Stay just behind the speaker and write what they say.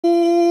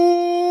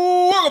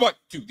Welcome back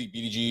to the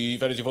BDGE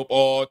Fantasy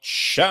Football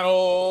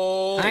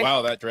Channel. Hi.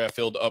 Wow, that draft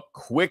filled up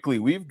quickly.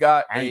 We've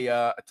got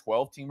a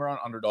 12-teamer on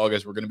Underdog,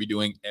 as we're going to be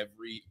doing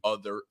every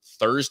other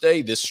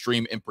Thursday. This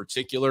stream in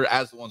particular,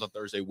 as the ones on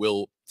Thursday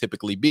will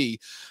typically be,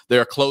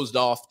 they're closed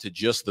off to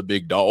just the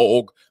big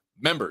dog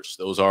members.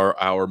 Those are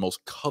our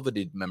most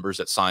coveted members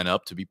that sign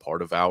up to be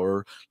part of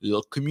our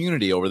little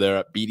community over there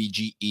at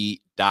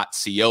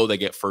bdge.co. They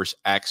get first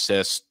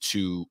access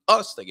to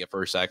us. They get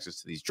first access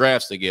to these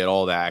drafts. They get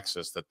all the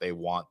access that they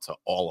want to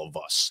all of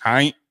us.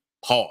 Hi.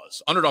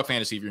 Pause. Underdog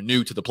Fantasy, if you're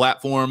new to the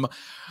platform,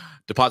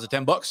 deposit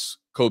 $10.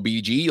 Code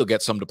BDGE. You'll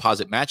get some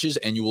deposit matches,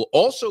 and you will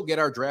also get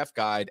our draft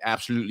guide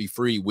absolutely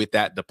free with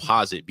that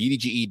deposit.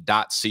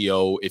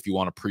 bdge.co if you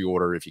want to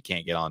pre-order if you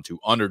can't get onto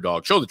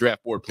Underdog. Show the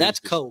draft board, please. That's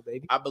cool,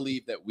 baby. I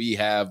believe that we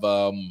have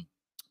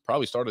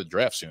probably started the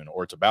draft soon,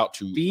 or it's about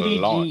to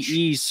launch.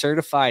 BDGE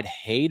certified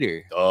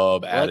hater.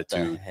 Dub What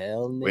attitude. the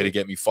hell, Nick? Way to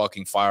get me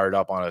fucking fired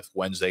up on a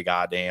Wednesday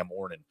goddamn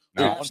morning.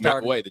 Now, One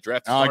step away. The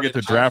draft. Now I get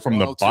the draft from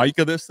the bike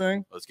of this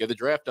thing. Let's get the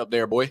draft up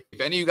there, boy. If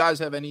any of you guys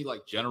have any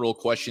like general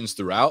questions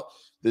throughout,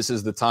 this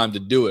is the time to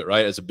do it,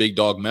 right? As a big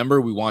dog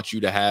member, we want you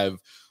to have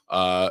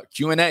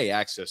Q&A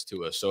access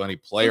to us. So any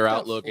player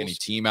outlook, any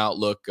team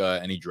outlook,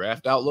 any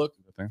draft outlook,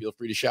 feel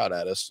free to shout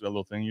at us. That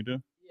little thing you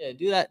do? Yeah,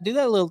 do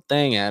that little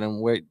thing, Adam,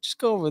 where just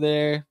go over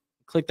there,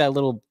 click that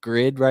little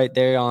grid right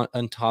there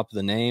on top of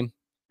the name.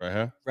 Right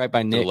here? Right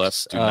by Nick's.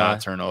 Left, do not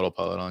turn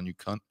autopilot on, you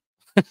cunt.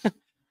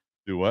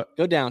 Do what?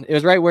 Go down. It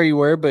was right where you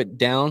were, but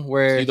down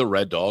where. See the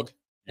red dog?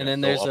 And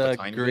then there's a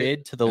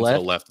grid to the left.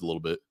 To the left a little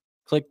bit.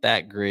 Click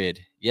that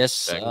grid.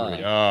 Yes, That grid.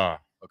 Yeah.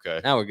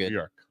 Okay. Now we're good.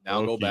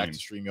 Now go back to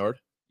StreamYard.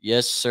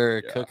 Yes,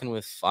 sir. Yeah. Cooking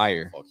with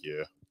fire. Fuck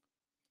yeah.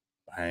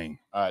 Bang.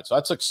 All right, so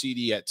I took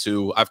CD at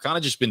 2. I've kind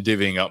of just been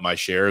divvying up my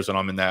shares when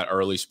I'm in that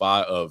early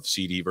spot of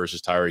CD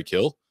versus Tyreek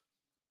Hill.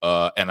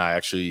 And I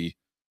actually,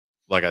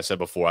 like I said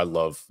before, I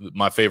love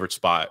my favorite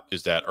spot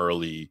is that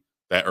early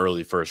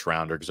first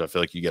rounder because I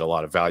feel like you get a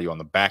lot of value on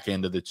the back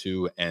end of the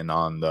two and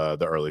on the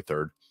early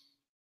third.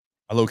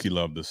 I low-key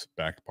love this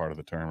back part of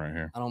the turn right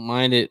here. I don't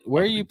mind it.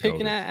 Where are you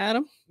picking at,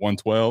 Adam?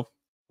 112.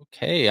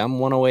 Okay, I'm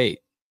 108.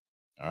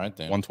 All right,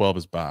 then. 112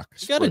 is back.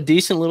 You got a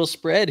decent little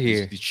spread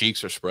here. These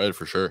cheeks are spread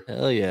for sure.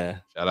 Hell yeah.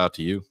 Shout out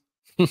to you.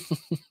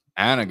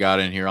 Anna got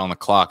in here on the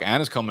clock.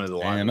 Anna's coming to the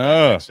line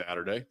next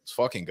Saturday. Let's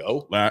fucking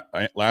go.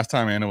 Last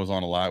time Anna was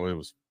on a live, it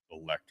was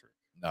electric.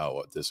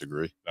 No,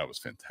 disagree. That was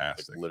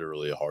fantastic. Like,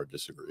 literally a hard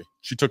disagree.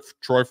 She took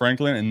Troy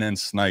Franklin and then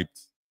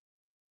sniped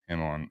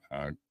him on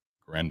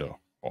Grendo.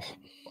 Oh,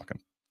 fucking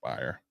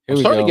fire. I'm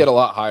starting to get a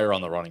lot higher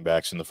on the running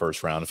backs in the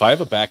first round. If I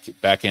have a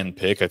back end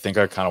pick, I think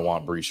I kind of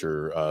want Brees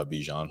or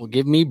Bijan. Well,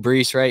 give me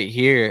Brees right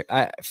here.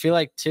 I feel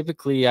like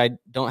typically I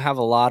don't have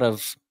a lot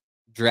of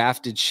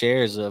drafted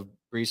shares of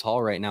Brees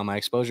Hall right now. My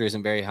exposure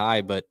isn't very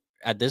high, but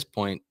at this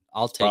point,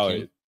 I'll take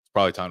him. It's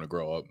probably time to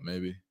grow up,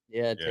 maybe.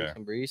 Yeah, take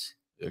some Brees.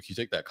 Yeah, can you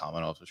take that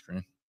comment off the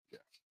screen? Yeah.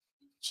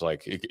 It's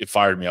like it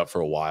fired me up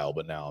for a while,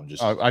 but now I'm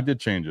just I did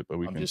change it, but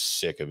I'm just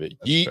sick of it.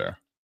 Fair.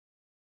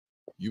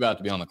 You about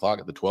to be on the clock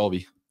at the 12.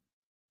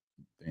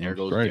 There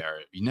goes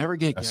Garrett. You never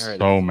get Garrett.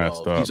 So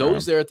messed up. He's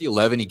always there at the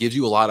 11. He gives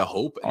you a lot of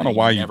hope. I don't know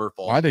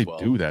why they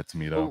do that to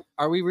me though. Well,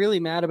 are we really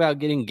mad about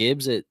getting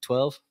Gibbs at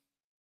 12?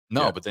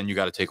 No, but then you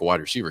got to take a wide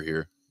receiver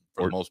here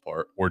for the most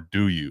part. Or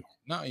do you?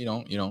 No, you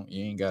don't.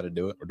 You ain't got to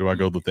do it. Or do I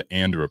go with the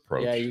Andrew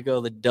approach? Yeah, you go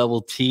the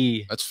double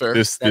T. That's fair.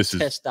 This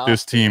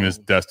team is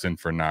destined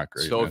for not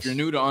greatness. So if you're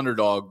new to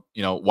Underdog,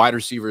 wide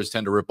receivers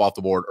tend to rip off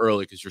the board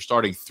early because you're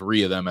starting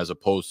 3 of them as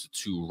opposed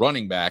to 2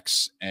 running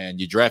backs, and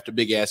you draft a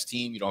big ass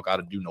team. You don't got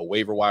to do no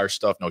waiver wire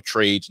stuff, no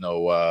trades,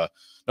 no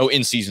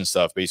in season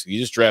stuff. Basically, you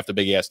just draft a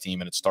big ass team,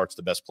 and it starts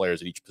the best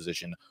players at each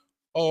position.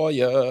 Oh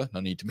yeah, no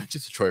need to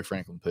mention the Troy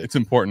Franklin pick. It's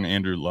important.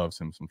 Andrew loves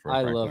him some Troy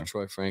Franklin. I love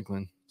Troy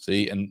Franklin.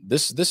 See, and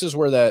this is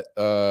where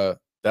that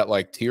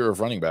like tier of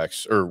running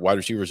backs or wide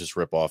receivers just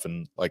rip off.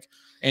 And like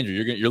Andrew,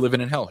 you're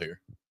living in hell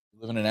here.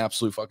 You're living in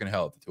absolute fucking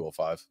hell at the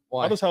 205.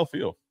 Why? How does hell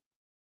feel?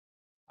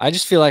 I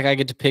just feel like I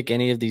get to pick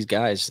any of these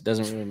guys. It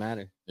doesn't really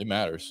matter. It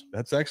matters.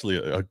 That's actually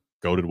a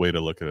goated way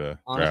to look at a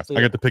draft. I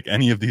get to pick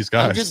any of these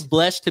guys. I'm just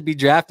blessed to be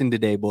drafting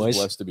today, boys. Just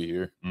blessed to be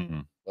here.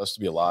 Blessed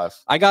to be alive.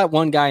 I got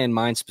one guy in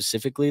mind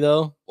specifically,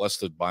 though. Blessed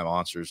to buy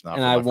monsters.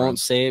 And I won't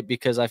say it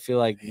because I feel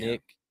like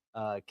Nick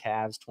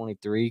Cavs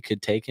 23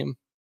 could take him.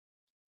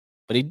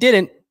 But he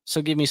didn't.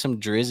 So give me some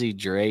Drizzy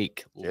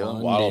Drake.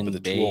 London,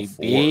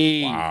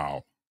 baby.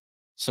 Wow.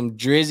 Some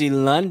Drizzy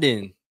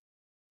London.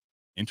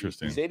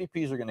 Interesting. These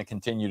ADPs are going to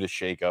continue to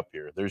shake up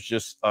here. There's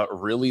just a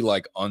really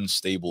like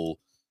unstable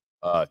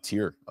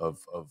tier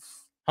of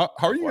How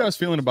are you guys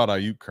feeling about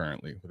Ayuk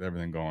currently with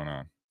everything going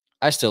on?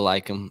 I still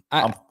like him.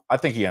 I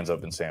think he ends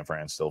up in San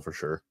Fran still for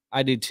sure.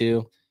 I do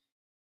too.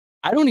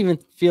 I don't even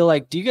feel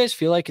like, do you guys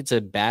feel like it's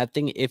a bad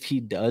thing if he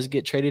does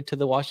get traded to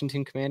the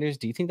Washington Commanders?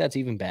 Do you think that's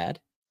even bad?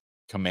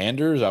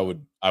 Commanders, I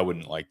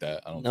wouldn't like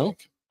that. I don't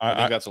think. I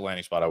think that's a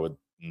landing spot I would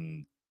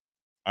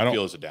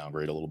feel as a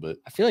downgrade a little bit.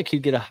 I feel like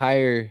he'd get a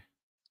higher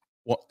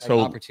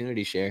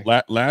opportunity share.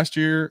 Last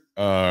year,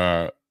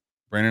 Brandon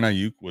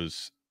Ayuk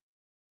was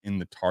in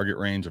the target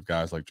range of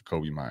guys like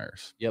Jacoby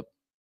Myers. Yep.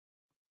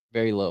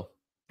 Very low.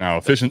 Now,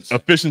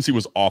 efficiency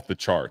was off the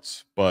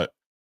charts, but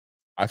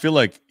I feel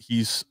like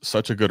he's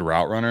such a good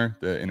route runner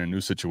that in a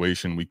new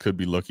situation, we could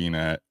be looking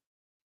at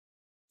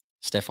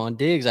Stephon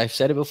Diggs. I've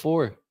said it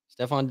before.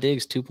 Stephon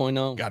Diggs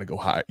 2.0. Got to go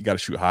high. You got to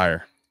shoot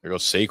higher. There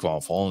goes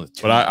Saquon falling.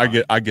 But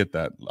I get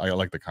that. I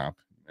like the comp.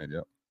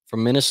 Yep.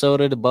 From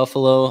Minnesota to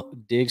Buffalo,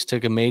 Diggs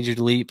took a major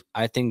leap.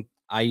 I think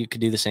IU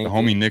could do the same. The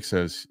homie Nick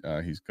says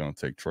he's going to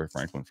take Troy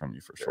Franklin from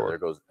you for sure. There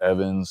goes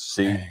Evans.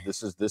 See,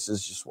 this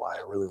is just why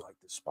I really like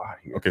this spot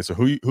here. Okay, so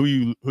who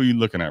you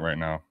looking at right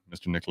now,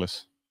 Mr.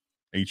 Nicholas?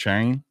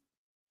 A-Chain?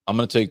 I'm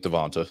going to take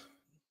Devonta.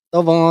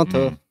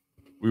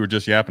 We were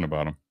just yapping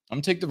about him. I'm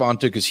going to take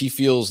Devonta because he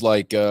feels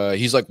like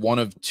he's like one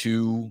of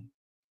two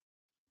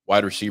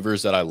wide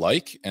receivers that I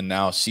like. And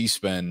now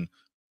C-SPAN,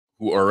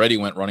 who already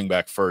went running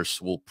back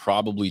first, will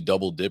probably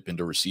double dip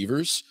into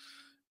receivers.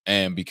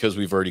 And because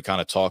we've already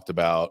kind of talked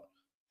about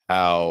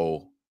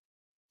how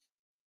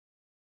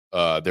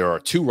there are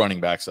two running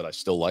backs that I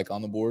still like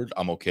on the board,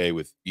 I'm okay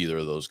with either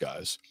of those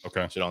guys.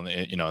 Okay. So on the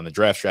in the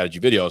draft strategy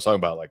video, I was talking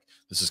about like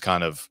this is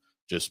kind of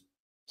just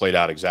played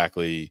out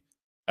exactly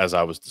as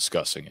I was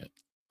discussing it,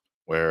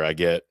 where I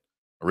get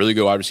a really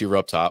good wide receiver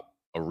up top,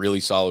 a really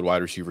solid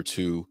wide receiver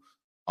 2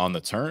 on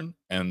the turn,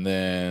 and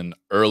then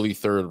early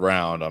third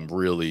round, I'm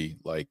really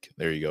like,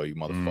 there you go, you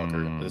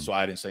motherfucker. That's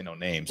why I didn't say no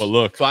names. But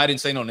look, so I didn't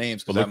say no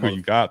names. But look what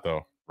you got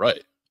though.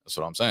 Right. That's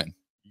what I'm saying.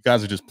 You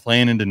guys are just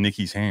playing into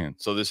Nicky's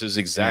hands. So this is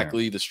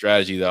exactly the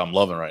strategy that I'm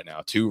loving right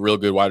now. 2 real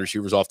good wide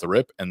receivers off the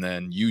rip, and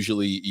then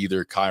usually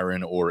either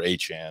Kyron or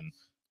Achan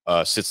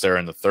sits there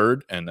in the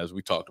third. And as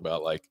we talked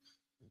about, like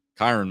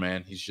Kyron,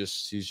 man, he's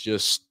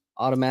just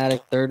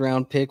automatic third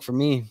round pick for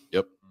me.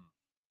 Yep.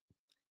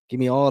 Give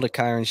me all the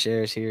Kyron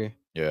shares here.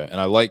 Yeah,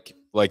 and I like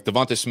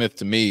Devonta Smith.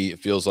 To me, it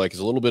feels like he's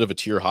a little bit of a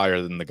tier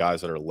higher than the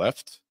guys that are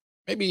left.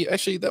 Maybe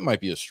actually that might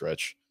be a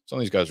stretch. Some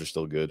of these guys are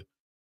still good.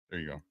 There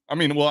you go. I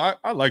mean, well,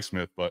 I like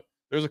Smith, but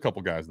there's a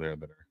couple guys there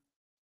that are.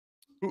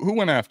 Who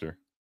went after?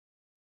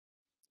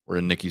 We're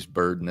in Nikki's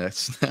bird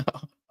nest now.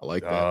 I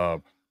like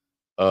that.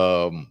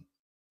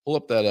 Pull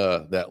up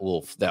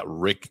that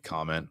Rick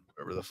comment,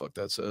 whatever the fuck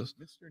that says.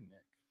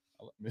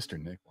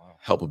 Mr. Nick, wow.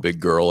 Help a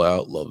big girl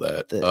out. Love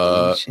that.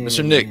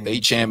 Mr. Nick, the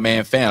Achan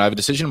man fan. I have a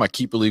decision in my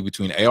keeper league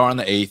between AR in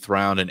the 8th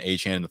round and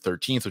Achan in the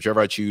 13th. Whichever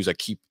I choose, I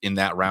keep in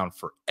that round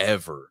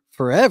forever.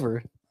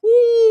 Forever?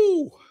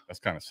 Woo! That's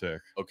kind of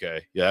sick.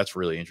 Okay. Yeah, that's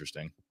really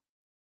interesting.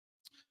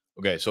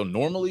 Okay, so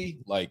normally,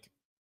 like,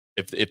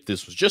 if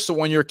this was just a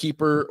 1-year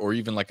keeper or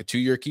even like a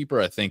 2-year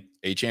keeper, I think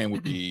Achan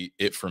would be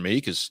it for me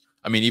because,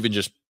 I mean, even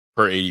just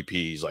per ADP,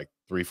 he's like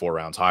 3-4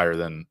 rounds higher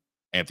than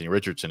Anthony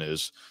Richardson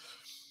is.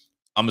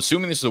 I'm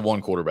assuming this is a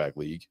 1 quarterback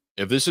league.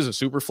 If this is a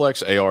super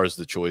flex, AR is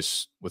the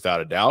choice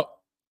without a doubt.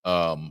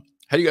 How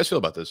do you guys feel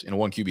about this in a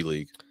 1 QB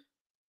league?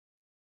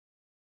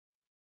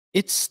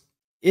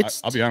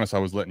 I'll be honest, I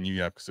was letting you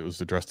yap because it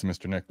was addressed to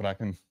Mr. Nick, but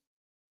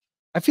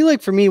I feel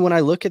like for me, when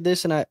I look at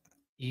this and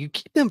you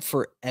keep them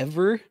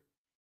forever,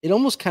 it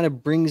almost kind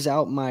of brings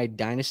out my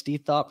dynasty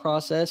thought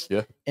process.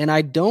 Yeah. And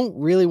I don't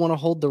really want to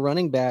hold the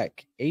running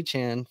back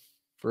Achan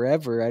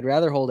forever. I'd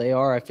rather hold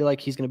AR. I feel like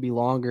he's going to be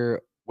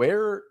longer.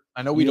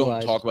 I know we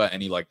don't talk about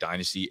any like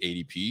dynasty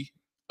ADP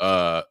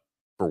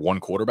for 1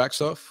 quarterback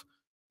stuff.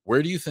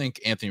 Where do you think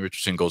Anthony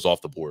Richardson goes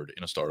off the board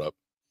in a startup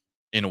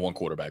in a 1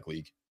 quarterback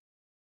league?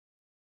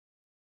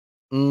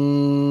 What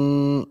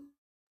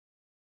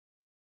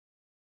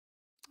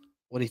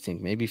do you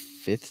think? Maybe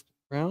 5th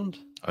round?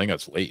 I think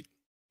that's late.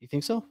 You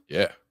think so?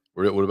 Yeah.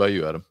 What about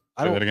you, Adam?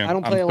 I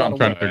don't play a lot. I'm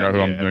trying to figure out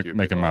who I'm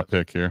making my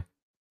pick here.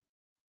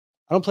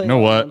 I don't play. You know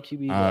what?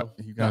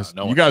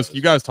 QB,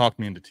 you guys talked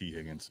me into T.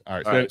 Higgins.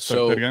 All right.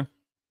 So say it again.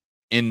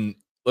 In,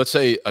 let's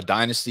say, a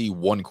dynasty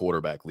 1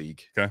 quarterback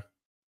league. Okay.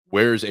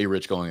 Where's A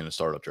Rich going in a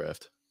startup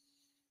draft?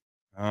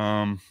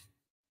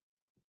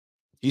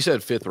 He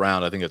said 5th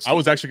round. I think it's. I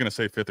was actually going to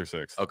say 5th or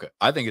 6th. Okay.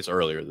 I think it's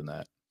earlier than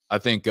that. I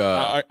think.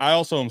 I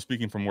also am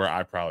speaking from where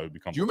I probably would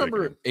become. Do you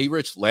remember A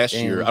Rich last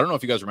year? I don't know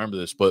if you guys remember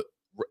this, but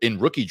in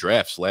rookie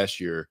drafts last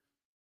year,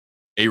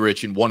 A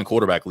Rich in 1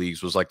 quarterback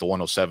leagues was like the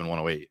 107,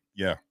 108.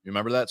 Yeah. You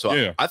remember that? So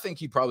yeah. I think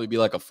he'd probably be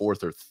like a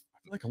 4th or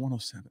like a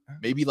 107.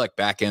 Maybe like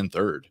back end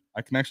 3rd.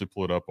 I can actually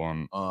pull it up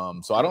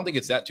on. So I don't think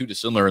it's that too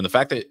dissimilar. And the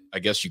fact that I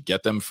guess you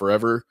get them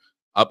forever,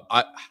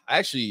 I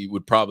actually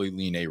would probably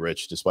lean A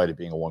Rich despite it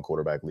being a 1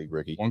 quarterback league,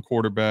 Ricky. 1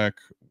 quarterback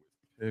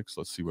picks.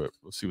 Let's see what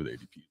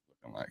ADP is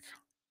looking like.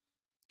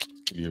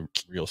 Give you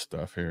real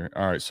stuff here.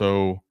 All right.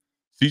 So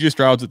CJ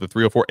Stroud's at the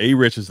 304. A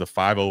Rich is the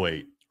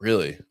 508.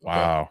 Really?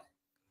 Wow. Okay.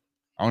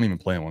 I don't even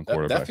play in 1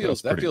 quarterback.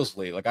 That feels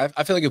late. Like I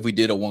feel like if we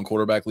did a 1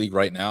 quarterback league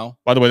right now.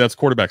 By the way, that's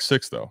quarterback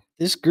 6 though.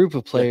 This group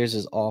of players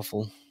is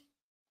awful.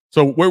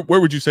 So where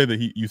would you say that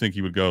you think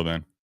he would go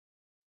then?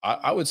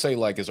 I would say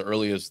like as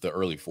early as the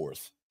early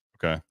 4th.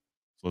 Okay.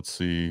 So let's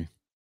see.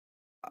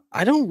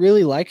 I don't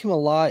really like him a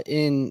lot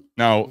in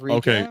now. recap,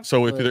 Okay.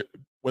 So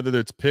whether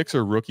it's picks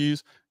or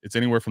rookies, it's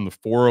anywhere from the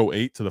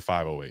 408 to the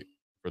 508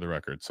 for the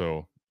record.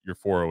 So your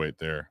 408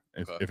 there.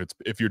 Okay.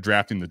 If you're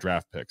drafting the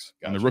draft picks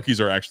and the Gotcha. rookies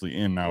are actually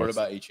in now. What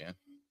about Achan?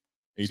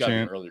 He's got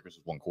to be earlier because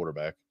it's one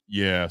quarterback.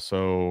 Yeah,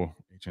 so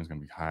Achan's gonna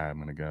be high. I'm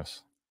gonna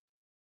guess.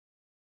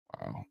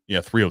 Wow.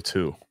 Yeah,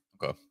 302.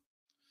 Okay.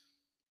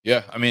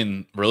 Yeah, I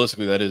mean,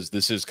 realistically,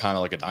 this is kind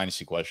of like a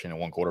dynasty question in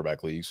one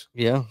quarterback leagues.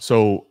 Yeah.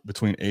 So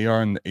between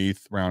AR in the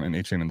 8th round and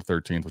Achan in the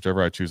 13th,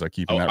 whichever I choose, I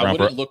keep in that round. I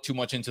wouldn't look too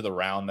much into the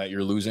round that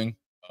you're losing.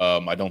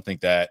 I don't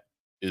think that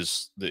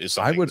is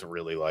something to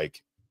really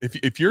like.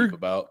 If you're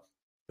about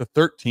the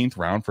 13th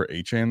round for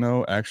Achan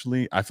though,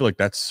 actually, I feel like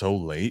that's so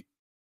late.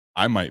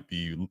 I might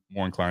be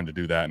more inclined to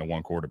do that in a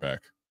one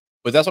quarterback.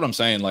 But that's what I'm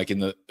saying. Like in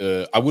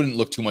the, I wouldn't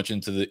look too much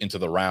into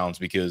the rounds,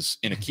 because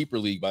in a keeper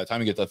league, by the time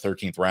you get to the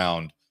 13th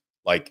round,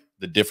 like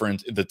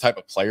the type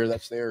of player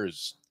that's there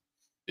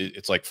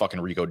it's like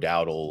fucking Rico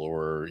Dowdle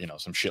or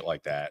some shit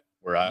like that.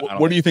 Where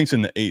what do you think's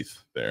in the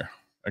 8th there?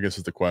 I guess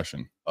is the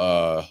question.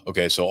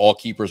 Okay, so all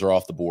keepers are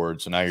off the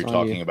board. So now you're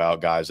talking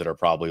about guys that are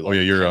probably like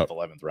you're 10th, up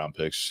 11th round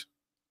picks.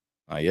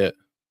 Not yet.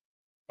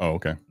 Oh,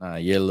 okay.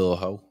 Not yet, little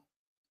hoe.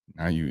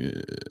 Now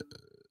you.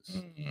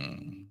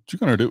 What you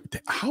gonna do?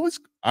 I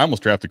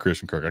almost drafted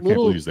Christian Kirk. I can't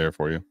believe he's there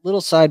for you.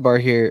 Little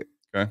sidebar here.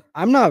 Okay.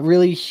 I'm not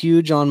really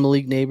huge on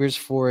Malik Neighbors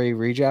for a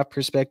redraft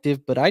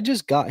perspective, but I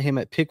just got him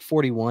at pick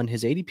 41.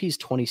 His ADP is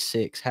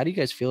 26. How do you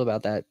guys feel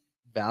about that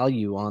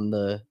value on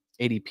the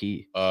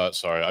ADP?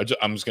 Sorry,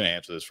 I'm just gonna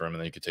answer this for him, and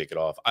then you could take it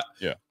off. I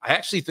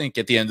actually think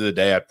at the end of the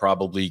day, I'd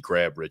probably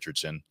grab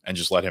Richardson and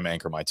just let him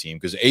anchor my team,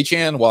 because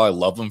Achan, while I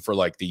love him for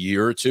like the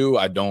year or two,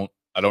 I don't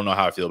know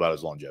how I feel about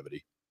his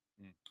longevity.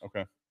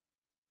 Okay.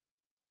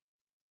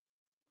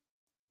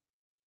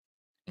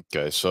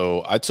 Okay,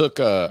 so I took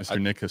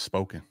Mr. Nick has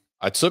spoken.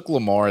 I took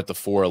Lamar at the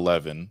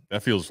 411.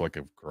 That feels like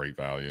a great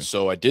value.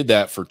 So I did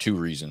that for 2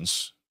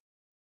 reasons,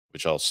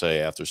 which I'll say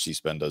after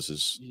C-Spen does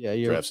his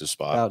drafts his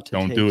spot.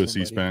 Don't do it,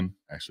 C-Spen.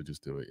 Actually,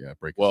 just do it. Yeah,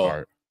 break his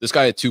heart. This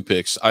guy had 2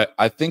 picks.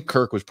 I think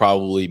Kirk was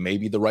probably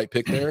maybe the right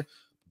pick there,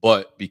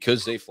 but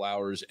because Zay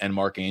Flowers and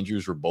Mark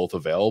Andrews were both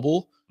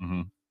available,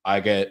 I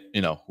get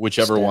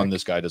whichever one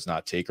this guy does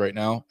not take right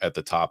now at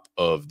the top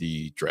of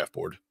the draft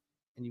board.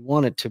 And you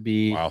want it to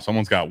be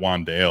someone's got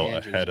Wandale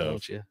ahead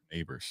of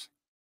Neighbors.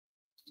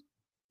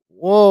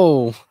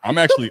 Whoa. I'm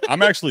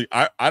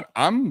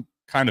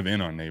kind of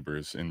in on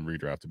Neighbors in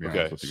redraft, to be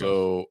honest with you.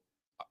 So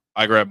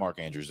I grabbed Mark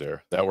Andrews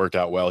there. That worked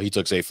out well. He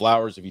took Zay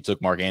Flowers. If he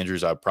took Mark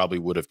Andrews, I probably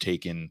would have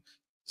taken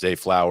Zay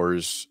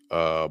Flowers.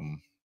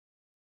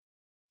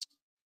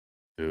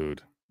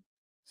 Dude,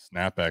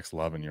 Snapback's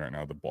loving you right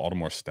now. The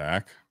Baltimore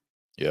stack.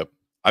 Yep.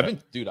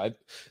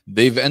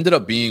 They've ended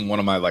up being one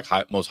of my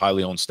most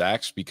highly owned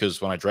stacks,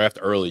 because when I draft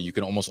early, you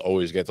can almost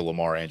always get the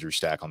Lamar Andrews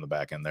stack on the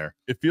back end there.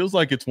 It feels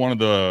like it's one of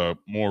the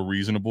more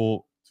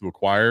reasonable to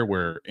acquire,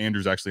 where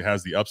Andrews actually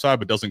has the upside,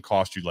 but doesn't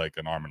cost you like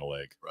an arm and a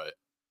leg. Right.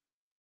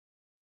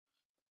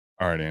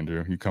 All right,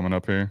 Andrew, you coming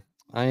up here?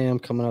 I am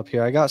coming up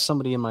here. I got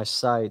somebody in my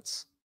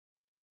sights.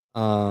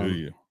 Do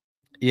you?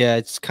 Yeah,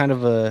 it's kind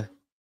of a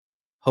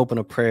hope and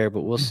a prayer,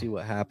 but we'll see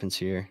what happens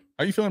here.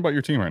 How are you feeling about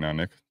your team right now,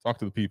 Nick? Talk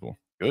to the people.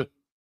 Good.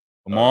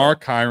 Lamar,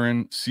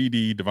 Kyron,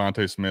 CD,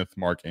 Devontae Smith,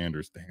 Mark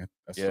Andrews. Dang it.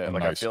 That's a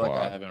nice I feel squad.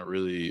 like I haven't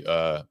really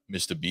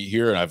missed a beat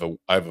here, and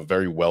I have a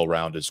very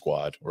well-rounded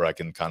squad where I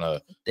can kind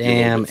of.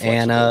 Damn,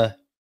 Anna.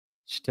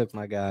 She took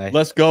my guy.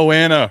 Let's go,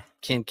 Anna.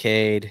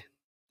 Kincaid.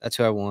 That's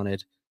who I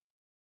wanted.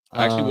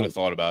 I actually would have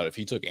thought about it. If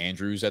he took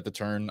Andrews at the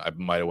turn, I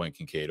might have went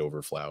Kincaid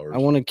over Flowers. I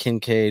wanted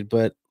Kincaid,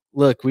 but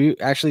look, we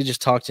actually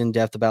just talked in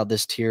depth about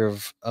this tier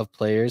of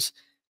players,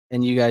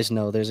 and you guys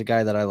know there's a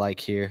guy that I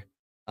like here.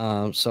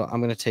 So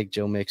I'm going to take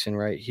Joe Mixon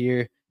right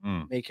here,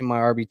 making my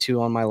RB2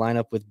 on my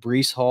lineup with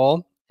Breece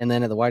Hall. And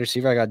then at the wide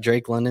receiver, I got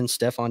Drake London,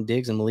 Stephon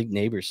Diggs, and Malik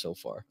Neighbors so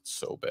far.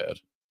 So bad.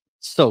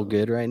 So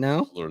good right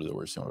now. Literally the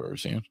worst thing I've ever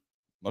seen.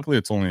 Luckily,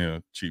 it's only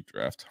a cheap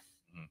draft.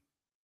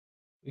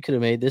 We could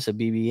have made this a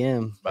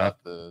BBM.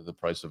 About the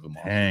price of a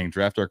month. Dang,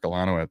 draft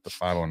ercolano at the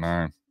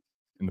 509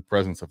 in the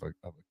presence of a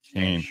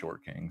king.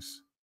 Short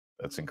kings.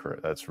 That's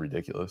incorrect. That's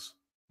ridiculous.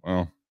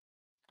 Well,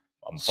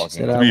 I'm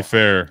fucking. To be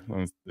fair,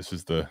 this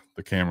is the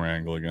camera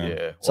angle again.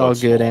 Yeah, it's all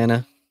good,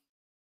 Anna.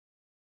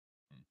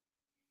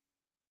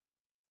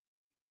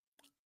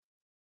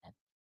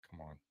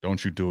 Come on,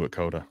 don't you do it,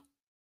 Coda.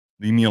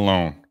 Leave me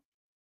alone.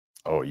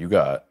 Oh, you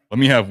got. Let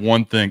me have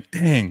one thing.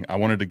 Dang, I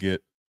wanted to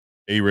get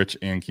A-Rich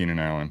and Keenan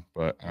Allen,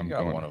 but I'm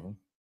going one of them.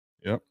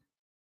 Yep.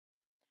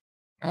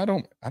 I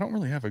don't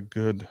really have a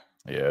good.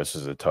 Yeah, this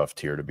is a tough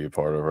tier to be a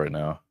part of right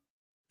now.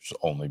 There's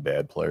only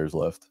bad players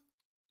left.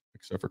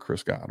 Except for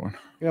Chris Godwin.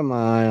 Got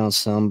my eye on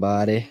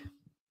somebody.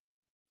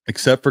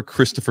 Except for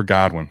Christopher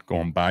Godwin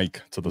going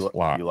bike to the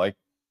slot. You like?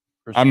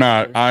 I'm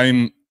not.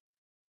 I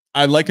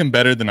like him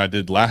better than I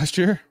did last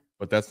year,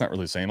 but that's not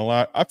really saying a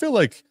lot. I feel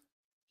like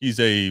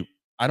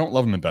I don't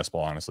love him in best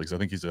ball, honestly, because I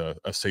think he's a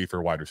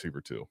safer wide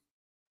receiver too.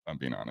 If I'm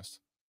being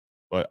honest.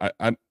 But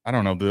I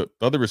don't know. The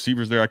other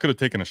receivers there, I could have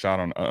taken a shot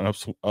on an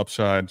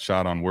upside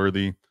shot on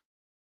Worthy.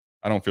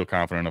 I don't feel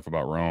confident enough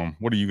about Rome.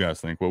 What do you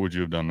guys think? What would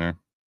you have done there?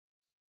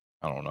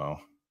 I don't know.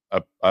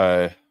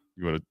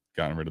 You would have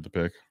gotten rid of the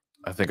pick.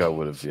 I think I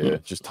would have, yeah,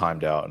 just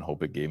timed out and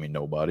hope it gave me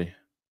nobody.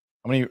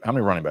 How many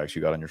running backs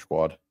you got on your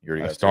squad? You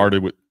already I got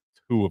started with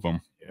 2 of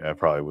them. Yeah, I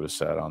probably would have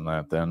sat on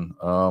that then.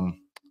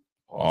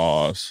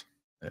 Pause.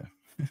 Yeah.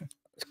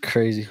 It's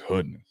crazy.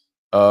 Goodness.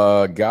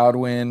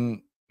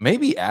 Godwin,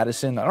 maybe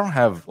Addison. I don't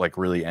have like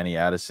really any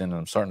Addison, and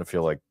I'm starting to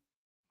feel like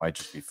I might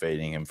just be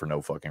fading him for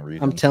no fucking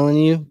reason. I'm telling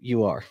you,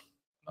 you are.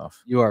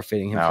 Enough. You are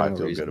fading him Now for I no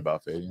feel reason. good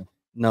about fading him.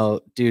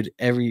 No, dude,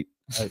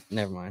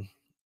 never mind.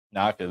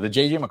 Now I feel the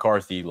JJ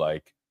McCarthy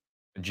like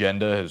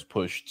agenda has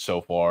pushed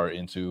so far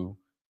into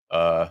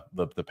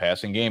the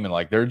passing game, and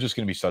like they're just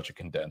gonna be such a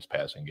condensed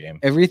passing game.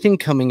 Everything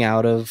coming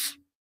out of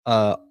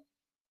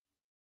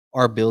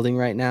our building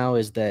right now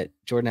is that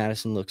Jordan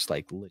Addison looks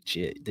like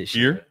legit this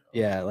year.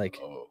 Yeah, like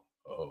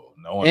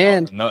no one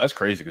else, no, that's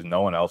crazy because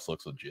no one else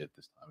looks legit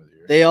this time of the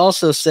year. They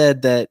also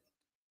said that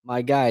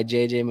my guy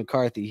JJ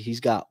McCarthy, he's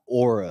got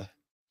aura.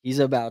 He's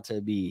about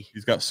to be.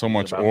 He's got so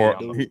much aura.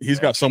 He's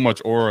got so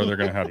much aura. They're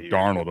gonna have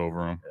Darnold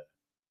over him.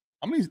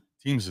 How many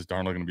teams is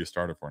Darnold gonna be a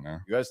starter for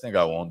now? You guys think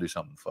I won't do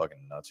something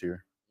fucking nuts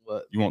here?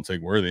 What? You won't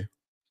take Worthy.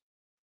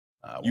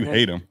 You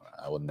hate him.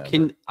 I would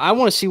never. I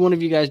want to see one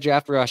of you guys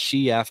draft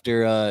Rashee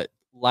after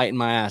lighting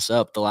my ass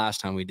up the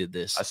last time we did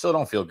this. I still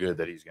don't feel good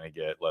that he's going to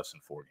get less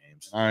than 4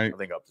 games. I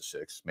think up to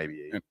 6,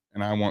 maybe 8.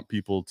 And I want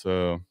people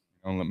to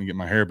let me get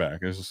my hair back.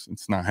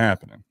 It's not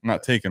happening. I'm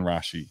not taking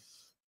Rashee.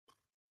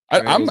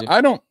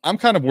 I'm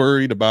kind of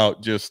worried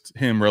about just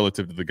him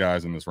relative to the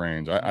guys in this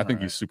range. I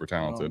think he's super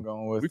talented.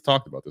 We've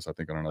talked about this, I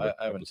think, on another.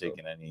 I haven't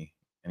taken any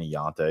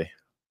Yante.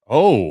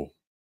 Oh,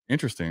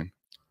 interesting.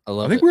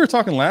 I think we were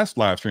talking last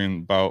live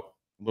stream about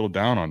a little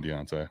down on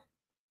Deontay.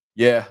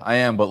 Yeah, I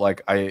am, but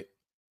like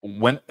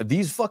when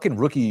these fucking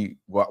rookie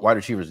wide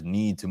receivers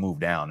need to move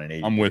down in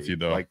age. I'm with you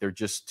though. Like they're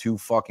just too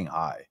fucking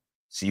high.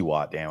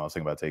 C-Watt, damn, I was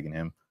thinking about taking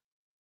him.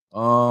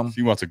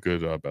 C-Watt's a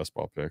good best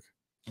ball pick.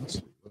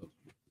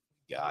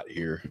 Got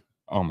here.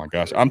 Oh my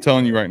gosh, I'm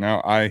telling you right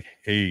now, I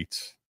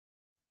hate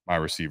my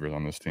receivers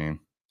on this team.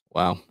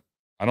 Wow.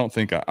 I don't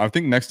think I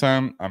think next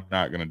time I'm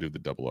not gonna do the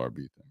double RB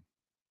thing.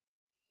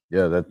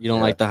 Yeah, that you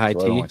don't like the high T.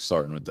 I don't like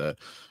starting with that.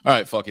 All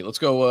right, fuck it. Let's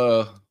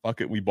go. Fuck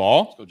it, we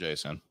ball. Let's go,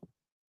 JSN.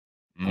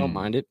 I don't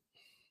mind it.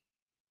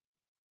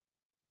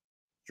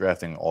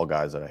 Drafting all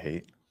guys that I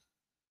hate.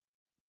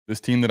 This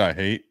team that I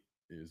hate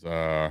is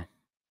I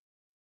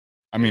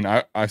mean,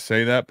 I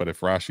say that, but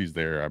if Rashi's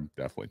there, I'm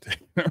definitely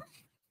taking him.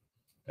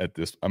 At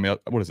this, I mean,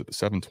 what is it? The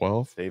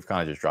 7-12. Dave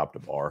kind of just dropped a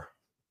bar.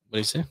 What do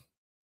you say?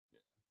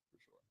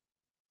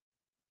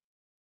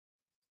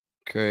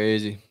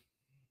 Crazy.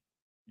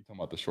 You talking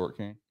about the short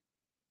king?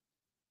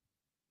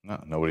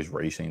 No, nobody's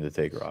racing to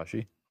take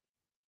Rashi.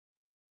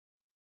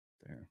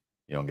 Damn,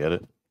 you don't get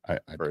it.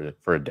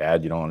 For a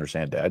dad, you don't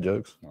understand dad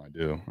jokes. No, I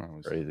do.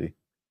 Crazy.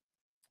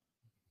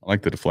 I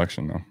like the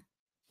deflection though.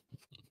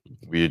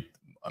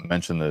 I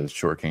mentioned the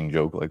short king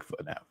joke like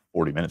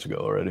 40 minutes ago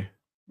already.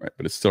 Right,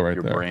 but it's still right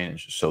there. Your brain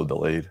is just so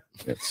delayed.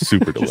 It's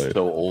super delayed. Just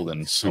so old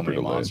and so many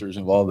monsters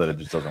involved that it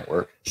just doesn't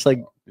work. It's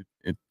like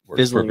it works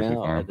fizzling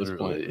out.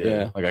 Literally,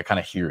 yeah. Like I kind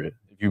of hear it.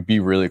 If you be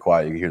really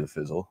quiet, you can hear the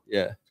fizzle.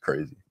 Yeah, it's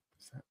crazy.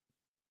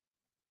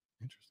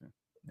 Interesting.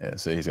 Yeah,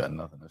 so he's got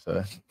nothing to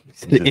say.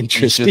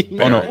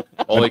 Interesting. Oh no,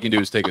 all he can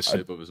do is take a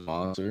sip of his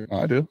monster.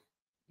 I do.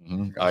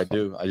 Mm-hmm. I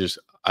do.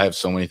 I have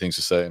so many things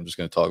to say. I'm just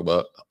going to talk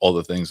about all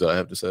the things that I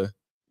have to say.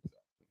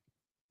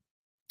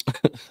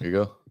 Here you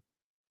go.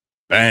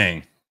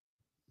 Bang.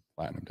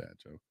 Platinum dad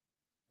joke.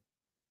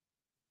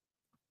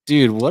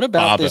 Dude, what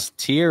about this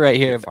tier right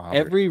here of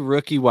every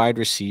rookie wide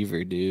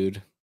receiver,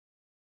 dude?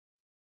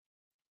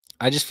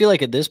 I just feel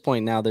like at this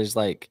point now there's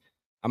like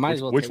I might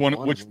as well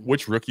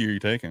which rookie are you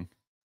taking?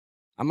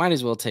 I might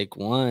as well take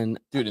one.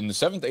 Dude, in the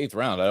 7th, 8th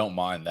round, I don't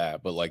mind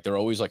that, but like they're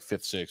always like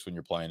 5th, 6th when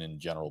you're playing in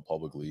general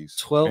public leagues.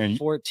 12,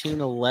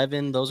 14,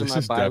 11, those are my bye weeks.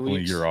 This is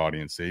definitely your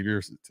audience.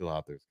 Xavier's still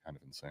out there. It's kind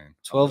of insane.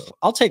 12,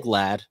 I'll take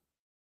Lad.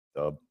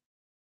 Dub.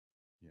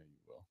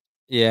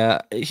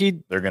 Yeah,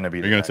 they're gonna be.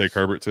 You're gonna take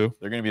Herbert too.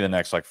 They're gonna be the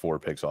next like 4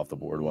 picks off the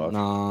board. Watch.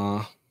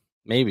 Nah,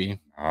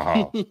 maybe.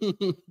 Oh.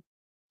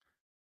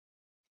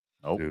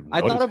 Nope. Dude,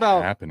 I thought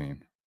about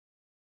happening.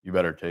 You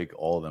better take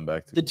all of them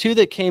back. The 2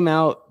 that came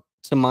out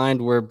to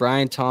mind were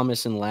Brian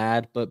Thomas and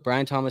Ladd, but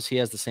Brian Thomas he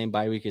has the same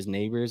bye week as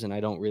Neighbors, and I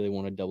don't really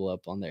want to double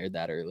up on there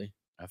that early.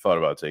 I thought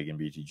about taking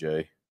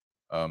BTJ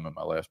at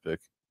my last pick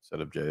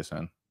instead of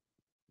JSN.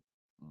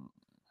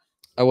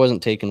 I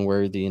wasn't taking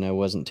Worthy, and I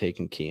wasn't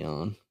taking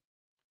Keon.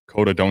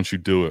 Coda, don't you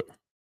do it.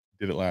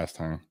 Did it last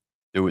time.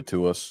 Do it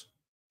to us.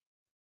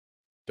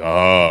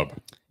 Dub.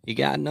 You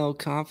got no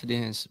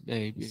confidence,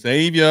 baby.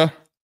 Save ya.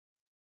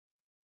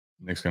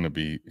 Nick's going to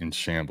be in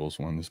shambles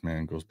when this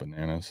man goes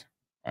bananas.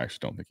 I actually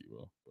don't think he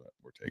will, but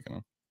we're taking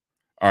him.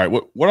 All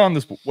right, what on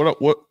this?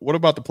 What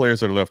about the players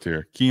that are left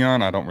here?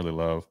 Keon, I don't really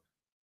love.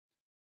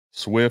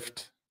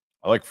 Swift.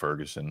 I like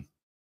Ferguson.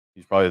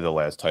 He's probably the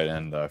last tight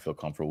end that I feel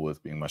comfortable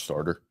with being my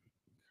starter.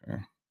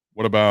 Okay.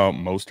 What about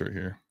Mostert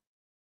here?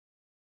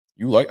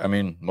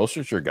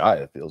 Mostert's your guy,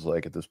 it feels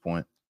like at this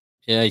point.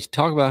 Yeah, you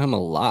talk about him a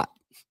lot.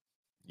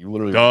 You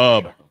literally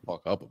Dub.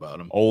 Fuck up about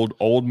him.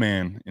 Old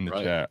man in the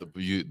chat.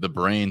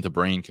 The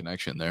brain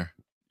connection there.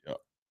 Yeah.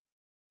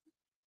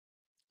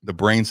 The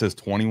brain says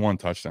 21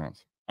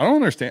 touchdowns. I don't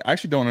understand. I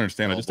actually don't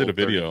understand. I just did a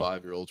video.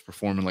 35-year-olds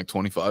performing like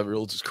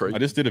 25-year-olds is crazy. I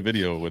just did a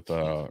video with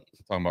talking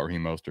about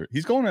Raheem Mostert.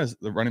 He's going as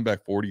the running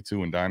back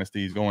 42 in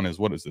Dynasty. He's going as,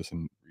 what is this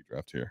in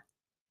redraft here?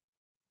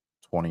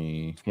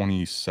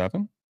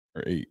 27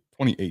 or 8?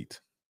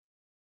 28.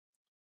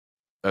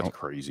 That's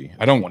crazy.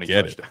 I don't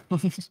get it.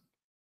 The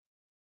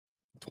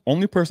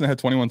only person that had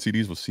 21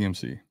 CDs was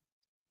CMC.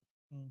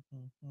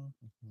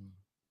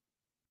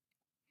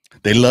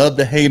 They love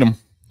to hate him.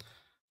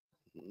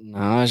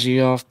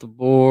 Najee off the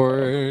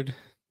board.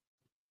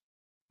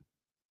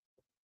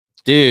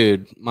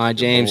 Dude, my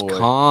James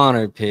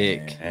Conner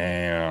pick.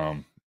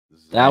 Damn.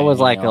 That was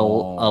like a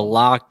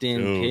locked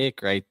in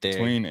pick right there.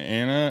 Between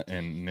Anna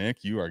and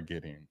Nick, you are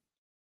getting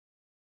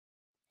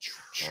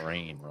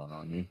train run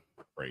on you.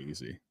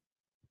 Crazy.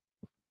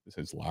 This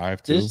is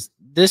live too.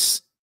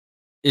 This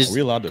is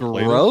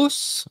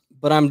gross,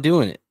 but I'm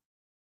doing it.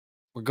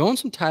 We're going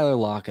some Tyler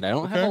Lockett. I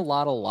don't have a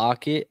lot of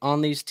Lockett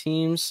on these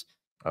teams.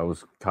 I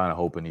was kind of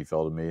hoping he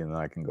fell to me, and then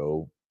I can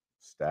go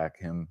stack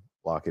him,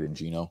 Lockett, and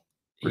Geno.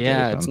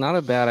 Yeah, it's not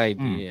a bad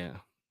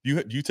idea.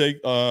 Do you take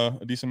a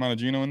decent amount of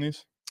Geno in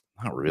these?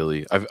 Not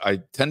really.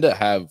 I tend to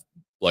have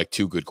like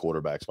two good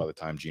quarterbacks by the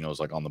time Geno's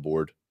like on the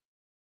board.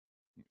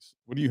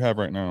 What do you have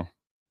right now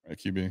at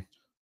QB?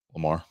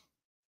 Lamar.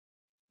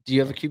 Do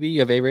you have a QB?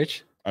 You have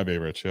A-Rich? I have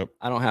A-Rich, yep.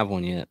 I don't have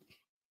one yet.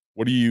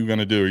 What are you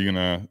gonna do? Are you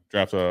gonna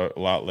draft a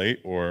lot late,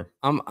 or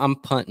I'm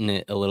punting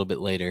it a little bit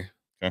later.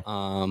 Okay.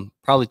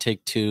 Probably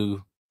take 3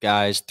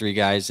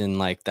 guys in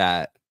like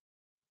that.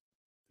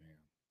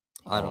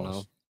 I don't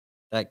know.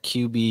 That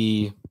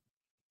QB,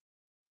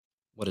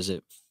 what is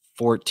it?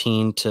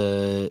 14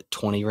 to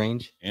 20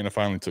 range. And I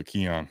finally took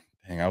Keon.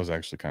 Dang, I was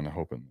actually kind of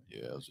hoping.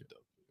 Yeah,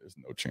 there's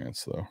no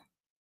chance though.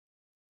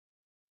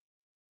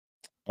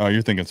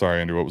 You're thinking,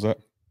 sorry, Andrew, what was that?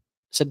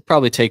 I said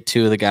probably take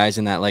 2 of the guys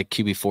in that like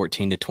QB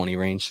 14 to 20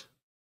 range.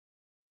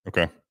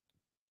 Okay.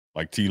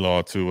 Like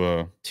T-Law to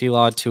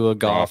a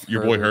Goff,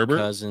 your boy Herbert,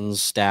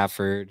 Cousins,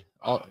 Stafford.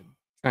 I'll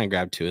try and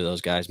grab 2 of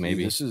those guys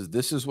maybe.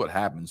 This is what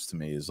happens to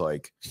me is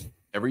like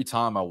every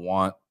time I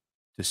want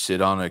to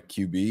sit on a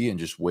QB and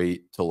just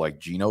wait till like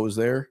Geno is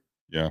there.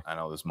 Yeah. I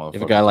know this motherfucker. You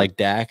have a guy like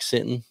Dak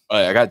sitting.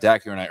 I got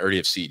Dak here and I already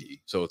have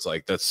CD. So it's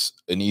like that's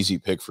an easy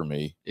pick for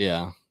me.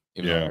 Yeah.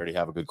 Even though I already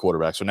have a good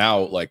quarterback. So now,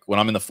 like, when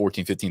I'm in the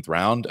 14th, 15th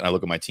round and I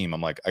look at my team, I'm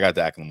like, I got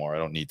Dak and Lamar. I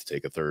don't need to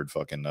take a third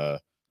fucking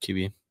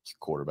QB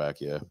quarterback.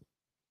 Yeah.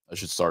 I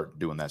should start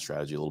doing that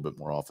strategy a little bit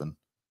more often.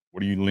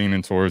 What are you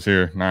leaning towards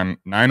here?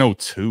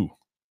 902.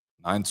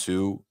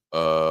 9-2.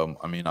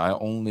 I mean, I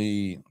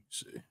only let me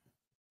see.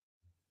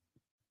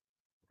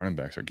 Running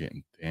backs are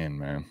getting thin,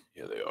 man.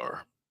 Yeah, they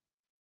are.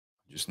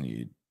 Just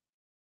need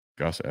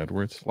Gus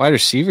Edwards. Wide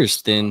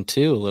receivers thin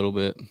too, a little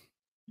bit.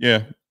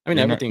 Yeah. I mean,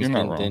 everything's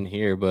thin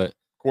here, but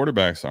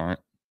quarterbacks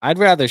aren't. I'd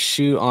rather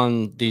shoot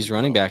on these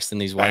running backs than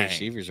these wide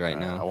receivers right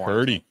now.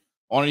 Purdy.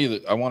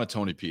 I want a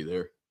Tony P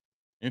there.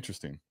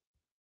 Interesting.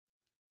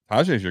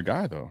 Tajay's your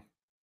guy, though.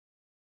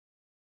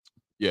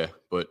 Yeah,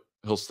 but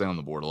he'll stay on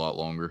the board a lot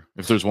longer.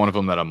 If there's one of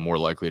them that I'm more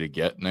likely to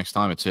get next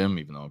time, it's him,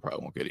 even though I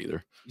probably won't get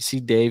either. You see,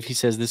 Dave, he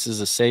says this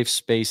is a safe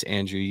space,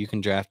 Andrew. You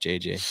can draft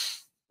JJ.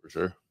 For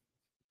sure.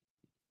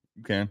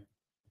 You can.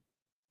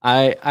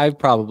 I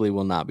probably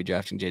will not be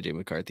drafting JJ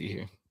McCarthy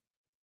here.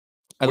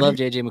 I love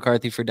JJ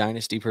McCarthy for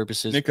dynasty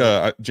purposes. Nick,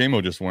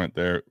 JMO just went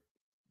there.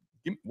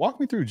 Walk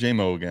me through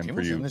JMO again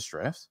for you. In this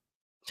draft?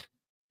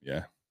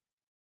 Yeah.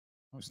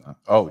 No, he's not.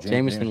 Oh,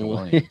 Jameson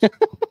Williams.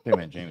 Hey,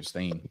 man, James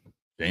Steen.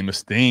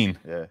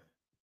 Yeah.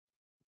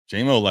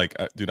 JMO, like,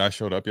 dude, I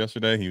showed up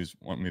yesterday. He was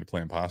wanting me to play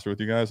imposter with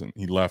you guys, and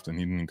he left, and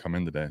he didn't even come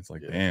in today. It's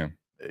like, damn.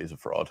 He's a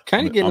fraud.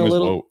 Kind of getting a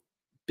little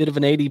bit of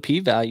an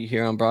ADP value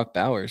here on Brock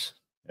Bowers.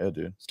 Yeah,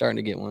 dude. Starting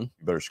to get one.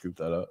 You better scoop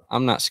that up.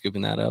 I'm not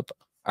scooping that up.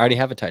 I already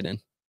have a tight end.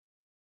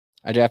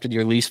 I drafted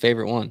your least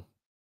favorite one.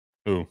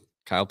 Who?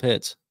 Kyle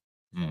Pitts.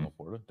 Sam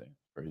Laporta. Damn,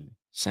 crazy.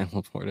 Sam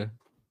Laporta.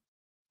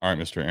 All right,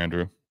 Mr.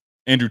 Andrew.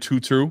 Andrew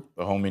Tutu.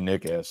 The homie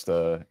Nick asked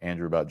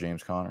Andrew about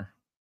James Conner.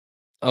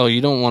 Oh, you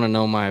don't want to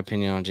know my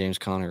opinion on James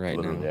Conner right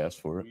now. Literally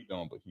asked for it. We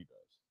don't, but he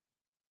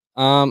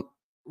does.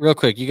 Real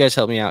quick, you guys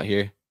help me out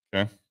here.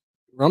 Okay.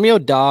 Romeo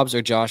Doubs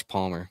or Josh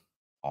Palmer?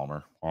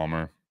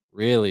 Palmer.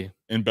 Really?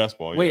 In best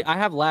ball. Wait, I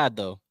have Ladd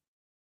though.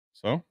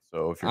 So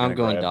if you're I'm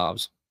going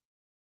Dobbs.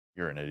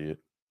 You're an idiot.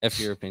 F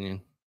your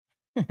opinion.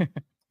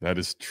 That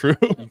is true.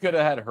 You could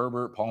have had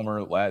Herbert,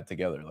 Palmer, Ladd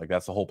together. Like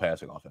that's the whole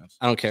passing offense.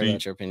 I don't care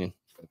about your opinion.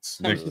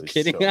 I'm just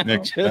kidding.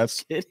 Nick,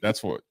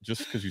 that's what.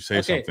 Just because you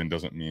say something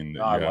doesn't mean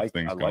that you have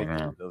things going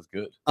around. That was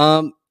good.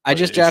 I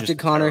just drafted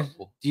Connor.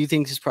 Terrible. Do you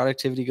think his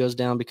productivity goes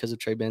down because of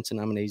Trey Benson?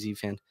 I'm an AZ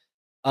fan.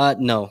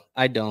 No,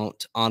 I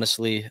don't.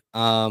 Honestly,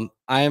 I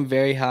am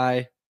very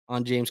high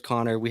on James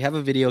Conner. We have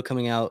a video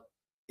coming out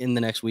in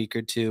the next week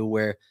or two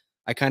where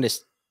I kind of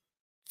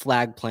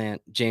flag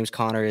plant James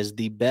Conner is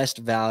the best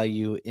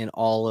value in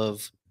all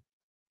of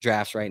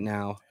drafts right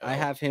now. I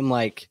have him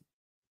like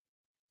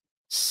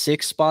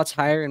 6 spots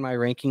higher in my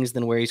rankings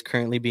than where he's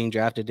currently being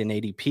drafted in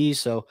ADP.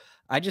 So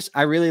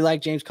I really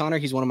like James Conner.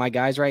 He's one of my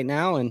guys right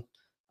now, and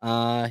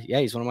yeah,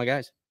 he's one of my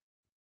guys.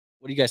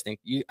 What do you guys think?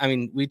 I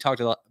mean, we talked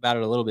about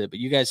it a little bit, but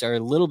you guys are a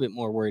little bit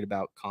more worried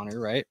about Connor,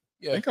 right?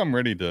 Yeah. I think I'm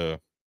ready to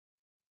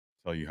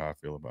tell you how I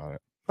feel about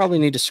it. Probably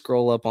need to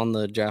scroll up on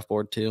the draft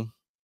board too.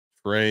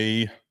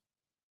 Trey.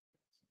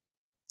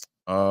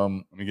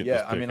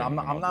 Yeah, I mean, I'm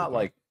not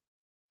like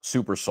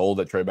super sold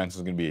that Trey Benson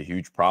is going to be a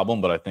huge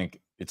problem, but I think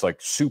it's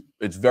like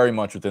it's very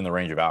much within the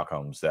range of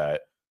outcomes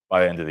that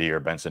by the end of the year,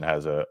 Benson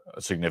has a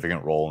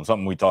significant role. And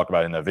something we talked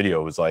about in that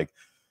video was like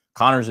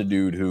Connor's a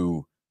dude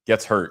who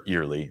gets hurt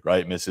yearly,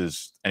 right?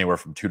 Misses anywhere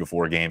from 2 to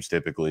 4 games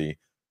typically.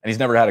 And he's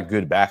never had a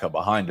good backup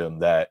behind him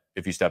that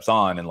if he steps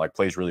on and like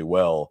plays really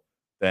well,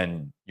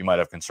 then you might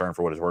have concern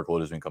for what his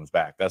workload is when he comes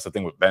back. That's the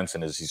thing with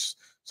Benson is he's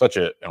such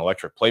an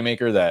electric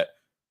playmaker that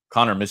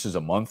Connor misses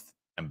a month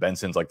and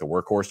Benson's like the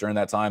workhorse during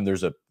that time.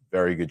 There's a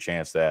very good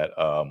chance that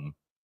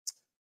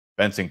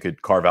Benson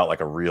could carve out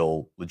like a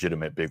real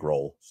legitimate big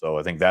role. So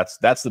I think that's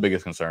the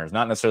biggest concern. It's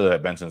not necessarily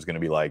that Benson's going to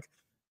be like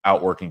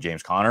outworking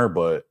James Conner,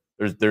 but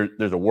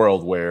there's a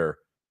world where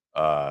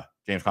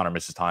James Conner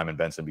misses time and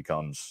Benson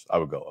becomes, I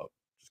would go up.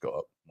 Just go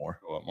up more.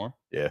 Go up more?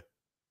 Yeah.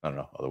 I don't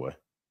know. Other way.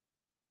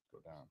 Go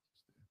down.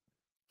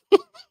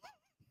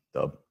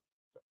 Dub.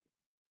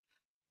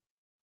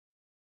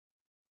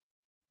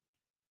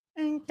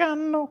 Ain't got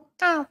no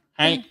count.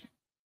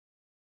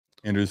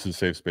 Andrew, this is a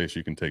safe space.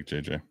 You can take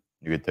JJ.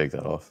 You could take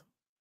that off.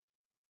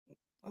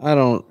 I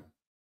don't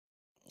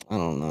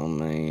know,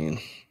 man.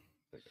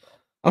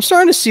 I'm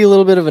starting to see a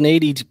little bit of an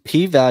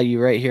ADP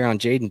value right here on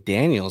Jaden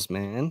Daniels,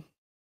 man.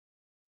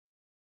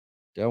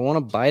 Do I want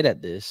to bite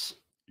at this?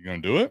 You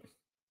gonna do it?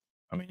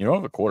 I mean, you don't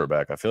have a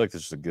quarterback. I feel like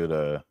this is a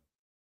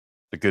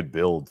good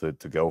build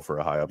to go for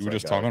a high upside. We were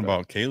just talking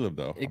about Caleb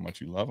though, how much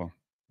you love him.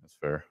 That's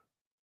fair.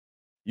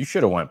 You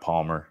should have went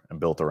Palmer and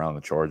built around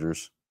the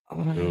Chargers.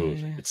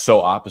 It's so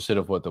opposite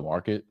of what the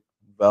market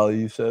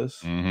value says.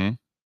 Mm-hmm.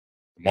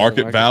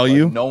 Market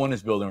value. No one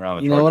is building around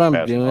the Chargers. You know what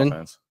I'm doing?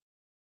 Offense.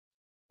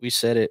 We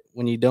said it.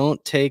 When you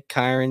don't take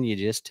Kyron, you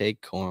just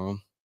take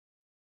Corum.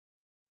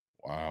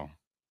 Wow.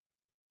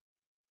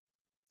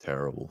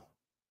 Terrible.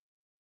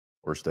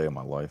 Worst day of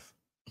my life.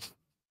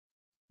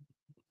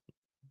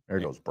 There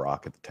goes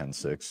Brock at the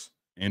 10-6.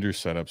 Andrew's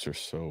setups are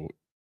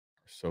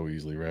so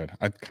easily read.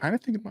 I kind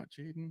of think about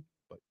Jaden,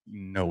 but you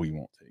know he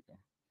won't take him.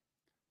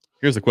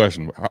 Here's the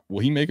question. Will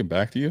he make it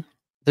back to you?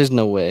 There's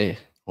no way.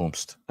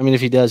 Oompst. I mean,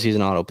 if he does, he's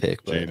an auto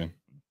pick. Jaden.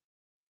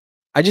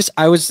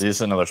 This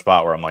is another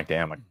spot where I'm like,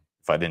 damn,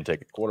 if I didn't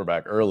take a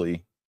quarterback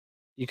early,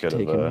 you could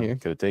have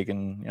could have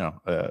taken,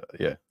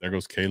 yeah. There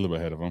goes Caleb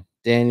ahead of him.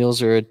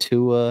 Daniels or a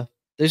Tua.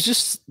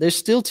 There's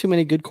still too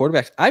many good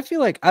quarterbacks. I feel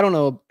like, I don't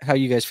know how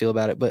you guys feel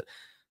about it, but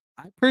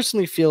I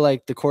personally feel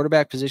like the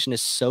quarterback position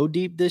is so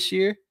deep this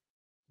year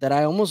that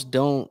I almost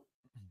don't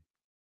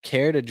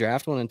care to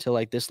draft one until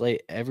like this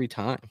late every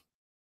time.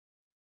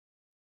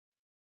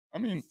 I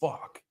mean,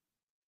 fuck.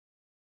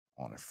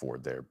 On a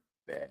Ford there,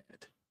 bad.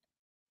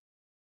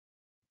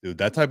 Dude,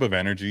 that type of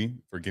energy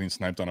for getting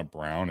sniped on a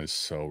Brown is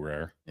so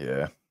rare.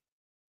 Yeah.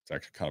 It's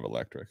actually kind of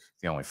electric.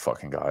 The only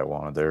fucking guy I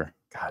wanted there.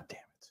 God damn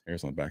it.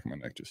 Hairs on the back of my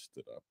neck just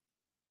stood up.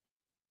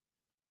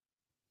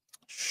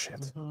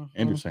 Shit.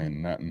 Andrew's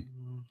saying nothing.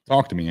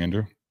 Talk to me,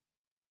 Andrew.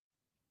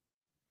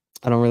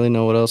 I don't really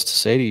know what else to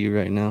say to you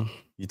right now.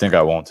 You think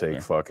I won't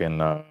take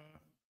fucking I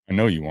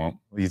know you won't.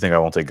 You think I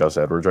won't take Gus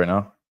Edwards right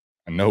now?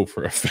 I know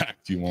for a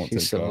fact you won't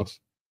take Gus.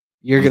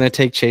 You're gonna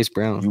take Chase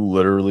Brown. You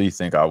literally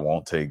think I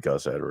won't take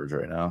Gus Edwards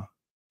right now?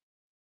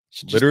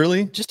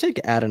 Literally? Just take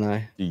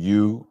Adonai. Do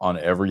you, on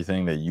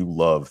everything that you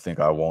love, think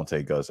I won't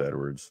take Gus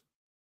Edwards?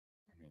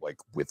 Like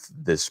with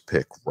this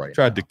pick right now.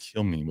 Tried to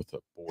kill me with a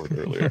board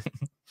earlier.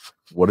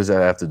 What does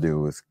that have to do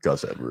with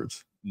Gus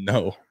Edwards?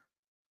 No.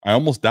 I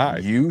almost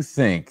died. You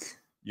think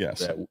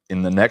that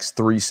in the next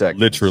 3 seconds,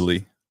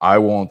 literally, I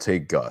won't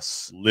take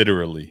Gus?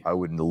 Literally. I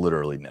would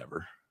literally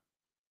never.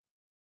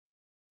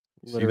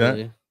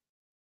 Literally. See that?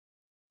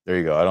 There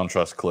you go. I don't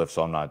trust Cliff,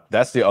 so I'm not.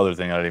 That's the other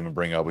thing I didn't even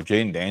bring up with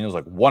Jaden Daniels.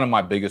 Like, one of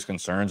my biggest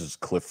concerns is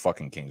Cliff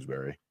fucking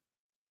Kingsbury.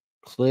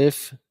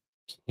 Cliff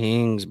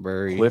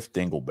Kingsbury. Cliff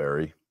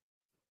Dingleberry.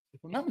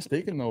 If I'm not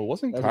mistaken, though,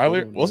 wasn't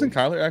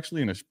Kyler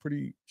actually in a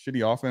pretty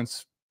shitty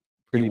offense?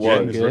 Pretty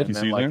good. And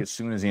then, like, as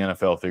soon as the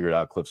NFL figured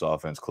out Cliff's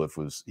offense, Cliff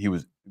was.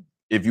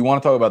 If you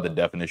want to talk about the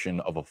definition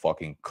of a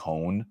fucking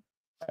cone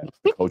at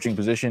the coaching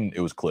position,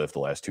 it was Cliff the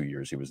last 2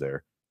 years he was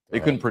there. They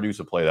couldn't produce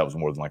a play that was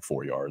more than like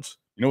 4 yards.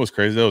 You know what's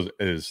crazy though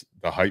is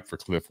the hype for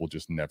Cliff will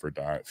just never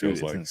die. It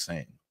feels like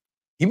insane.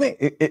 He may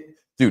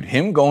dude,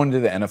 him going to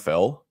the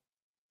NFL,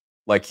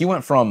 like he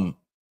went from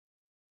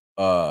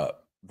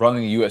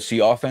running the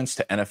USC offense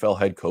to NFL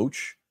head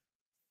coach.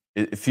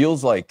 It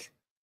feels like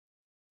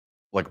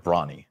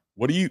Bronny.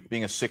 What do you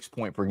being a 6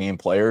 point per game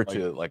player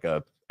to like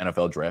a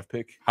NFL draft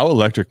pick? How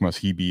electric must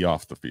he be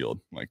off the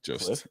field? Like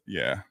just Cliff?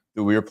 Yeah.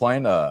 Dude, we were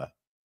playing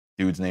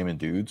Dudes Naming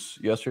Dudes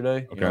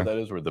yesterday. You know what that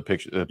is? Where the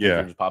picture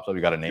just pops up.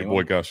 You got a name. Your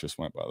boy Gus just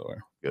went, by the way.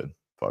 Good.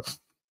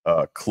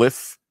 Fuck.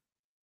 Cliff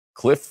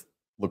Cliff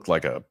looked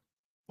like a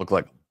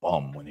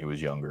bum when he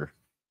was younger.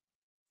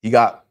 He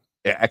got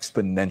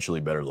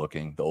exponentially better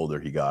looking the older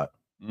he got.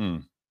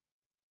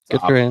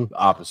 Good for him. The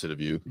opposite of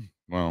you.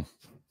 Well,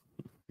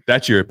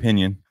 that's your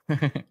opinion.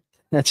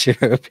 That's your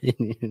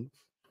opinion.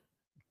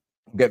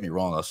 Don't get me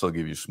wrong, I'll still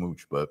give you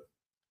smooch, but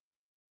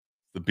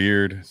the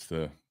beard, it's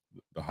the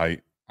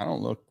height. I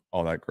don't look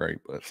all that great,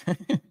 but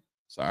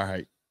it's all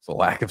right. It's a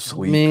lack of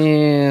sleep.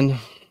 Man,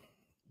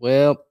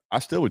 well, I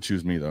still would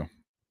choose me though.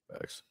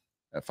 Thanks.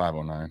 At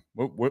 509.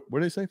 What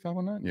did they say?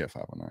 509? Yeah,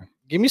 509.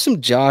 give me some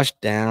Josh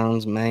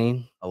Downs,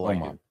 man. I like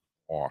my it.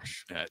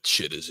 gosh. That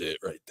shit is it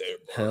right there.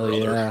 Hell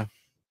brother. yeah.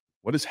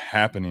 What is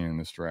happening in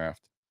this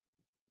draft?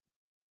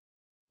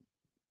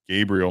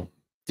 Gabriel.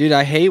 Dude,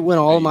 I hate when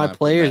all Hey, of you my mind putting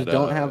players that,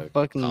 don't have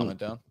fucking. comment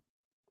down.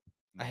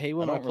 I hate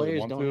when I my don't really players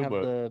want don't to, have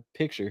but- the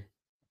picture.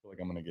 I feel like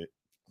I'm gonna get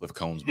Cliff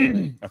Cones.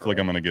 I feel like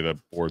I'm gonna get a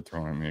board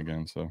thrown at me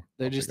again. So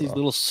They're I'll just take it these off.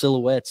 little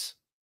silhouettes.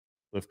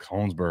 Cliff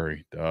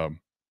Conesbury. Dub.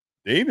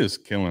 Dave is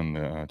killing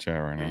the chat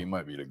right Yeah, now. you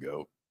might be the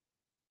GOAT.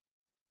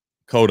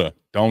 Coda,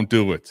 don't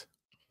do it.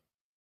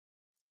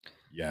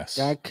 Yes.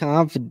 Got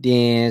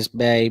confidence,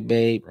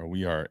 baby. Bro,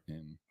 we are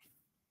in.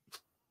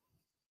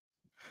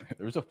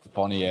 There was a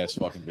funny ass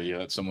fucking video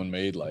that someone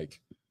made. Like,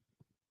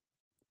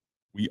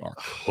 We are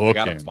I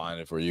gotta cooking. find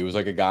it for you. It was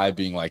like a guy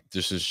being like,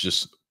 "This is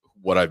just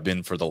what I've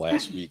been for the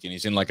last week," and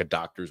he's in like a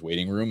doctor's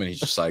waiting room, and he's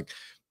just like,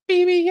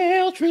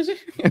 "BBL Trizzy,"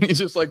 and he's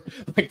just like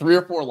 3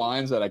 or 4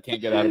 lines that I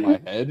can't get out of my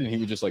head, and he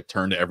would just like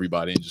turn to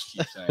everybody and just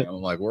keep saying, "I'm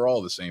like, we're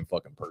all the same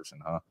fucking person,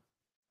 huh?"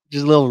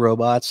 Just little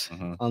robots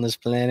Mhm. on this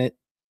planet.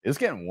 It's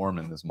getting warm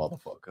in this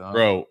motherfucker, huh?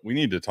 Bro, we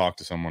need to talk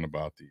to someone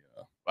about the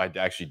I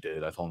actually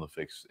did. I told him to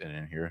fix it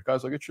in here.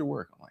 Guys, like, it's your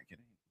work. I'm like,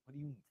 what do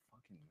you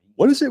fucking mean?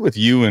 what is it with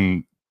you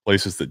and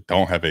places that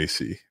don't have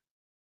AC?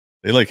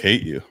 They like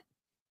hate you.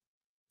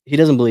 He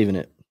doesn't believe in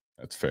it.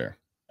 That's fair.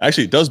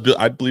 Actually, it does build.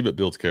 I believe it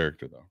builds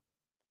character though.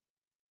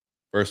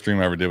 First stream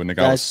I ever did when the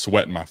guy was Guys,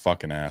 sweating my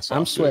fucking ass off.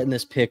 I'm dude. sweating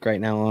this pick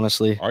right now,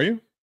 honestly. Are you?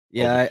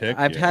 Yeah, the pick?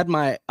 I've Yeah. had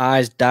my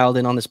eyes dialed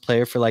in on this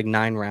player for like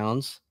 9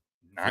 rounds.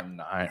 For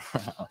 9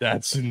 rounds.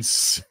 That's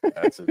insane.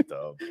 That's a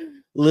dub.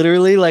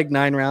 Literally like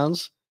 9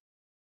 rounds.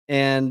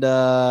 And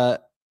Oh,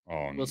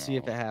 we'll see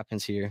if it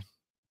happens here.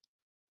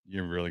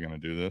 You're really gonna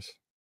do this?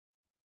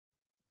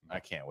 I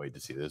can't wait to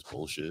see this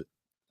bullshit.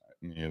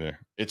 Me either.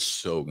 It's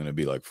so gonna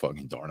be like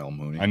fucking Darnell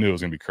Mooney. I knew it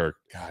was gonna be Kirk.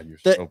 God, you're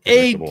The so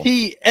predictable.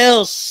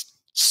 APL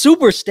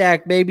super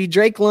stack, baby.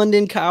 Drake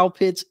London, Kyle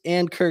Pitts,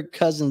 and Kirk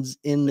Cousins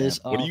in this.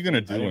 What are you gonna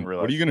I do? didn't What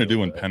realize are you gonna you do did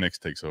when that. Penix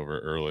takes over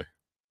early?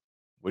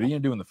 What are you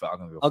gonna do when the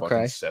Falcons go Okay.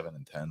 fucking 7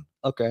 and 10?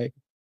 Okay.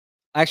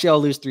 Actually, I'll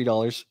lose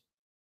 $3.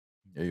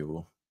 Yeah, you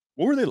will.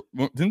 What were they?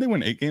 Didn't they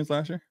win 8 games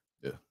last year?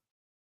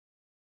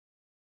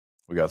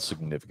 We got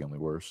significantly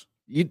worse.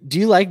 Do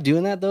you like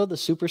doing that though? The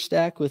super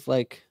stack with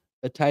like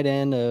a tight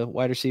end, a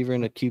wide receiver,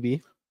 and a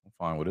QB. I'm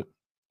fine with it.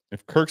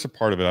 If Kirk's a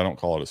part of it, I don't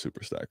call it a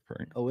super stack.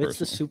 Oh, it's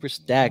the personally. super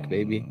stack,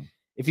 baby. Mm,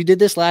 If you did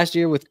this last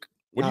year with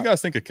What do you not-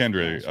 guys think of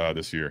Kendra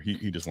this year?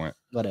 He just went.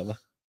 whatever.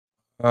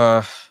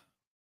 I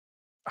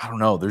don't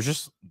know. There's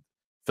just I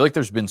feel like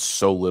there's been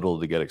so little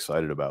to get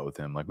excited about with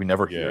him. Like we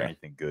never hear Yeah.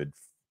 anything good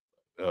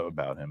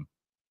about him.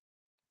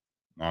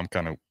 I'm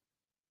kind of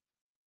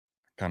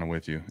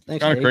with you. It's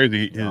Thanks, kind of Nate.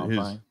 crazy. No, I'm His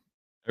fine.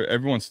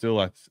 everyone still,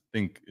 I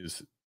think,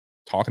 is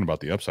talking about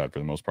the upside for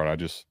the most part. I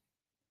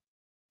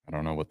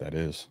don't know what that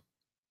is.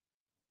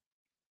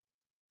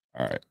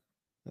 All right.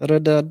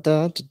 What'd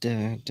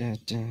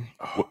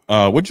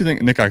you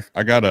think, Nick?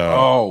 I got a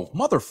Oh,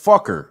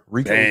 motherfucker.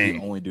 Rico is Dang.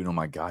 the only dude on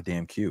my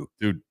goddamn queue.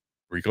 dude,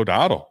 Rico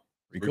Dowdle.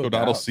 Rico Dowdle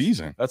Dowdle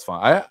season. That's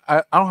fine.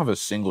 I don't have a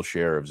single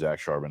share of Zach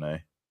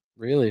Charbonnet.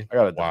 Really I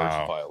gotta Wow.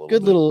 diversify a little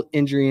good bit. little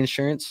injury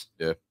insurance.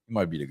 Yeah, he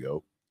might be the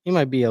GOAT. He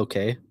might be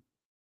okay.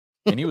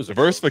 And he was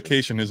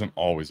Diversification isn't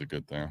always a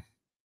good thing.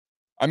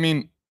 I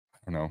mean, I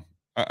don't know.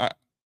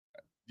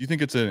 Do you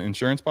think it's an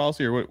insurance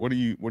policy, or what do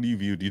you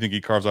view? Do you think he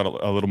carves out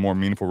a little more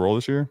meaningful role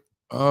this year?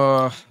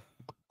 No.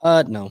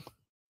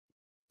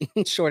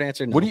 Short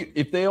answer, no. What do you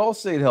if they all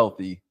stayed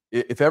healthy,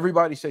 if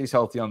everybody stays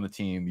healthy on the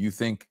team, you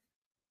think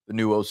the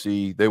new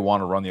OC they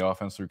want to run the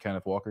offense through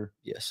Kenneth Walker?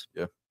 Yes.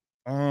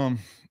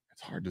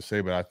 It's hard to say,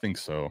 but I think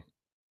so.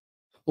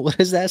 What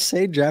does that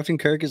say? Drafting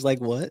Kirk is like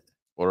what?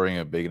 Ordering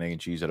a bacon, egg,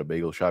 and cheese at a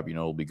bagel shop, you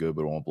know it'll be good,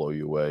 but it won't blow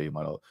you away. You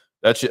might not.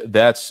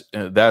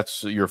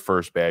 That's your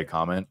first bad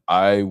comment.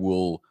 I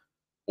will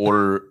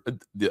order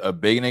a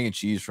bacon, egg, and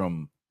cheese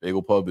from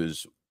Bagel Pub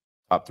is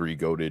top 3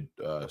 goated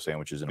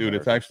sandwiches in Dude,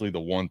 America. it's actually the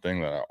one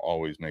thing that I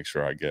always make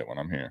sure I get when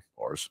I'm here.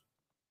 Bars.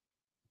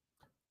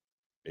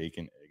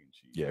 Bacon, egg, and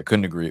cheese. Yeah, I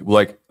couldn't agree.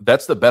 Like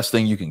that's the best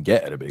thing you can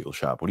get at a bagel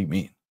shop. What do you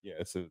mean? Yeah,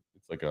 it's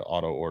like an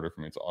auto order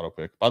for me. It's an auto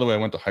pick. By the way, I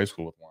went to high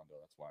school with Wando.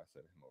 That's why I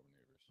said him over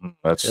neighbors.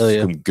 That's Hell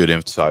yeah. some good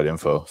inside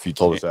info. If you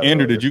told us that,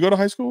 Andrew, earlier. did you go to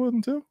high school with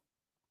him too?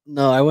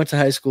 No, I went to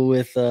high school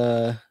with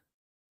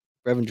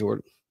Brevin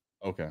Jordan.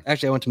 Okay.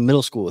 Actually, I went to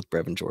middle school with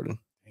Brevin Jordan.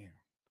 Damn.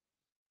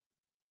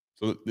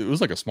 So it was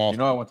like a small. You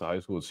know, I went to high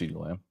school with CeeDee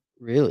Lamb.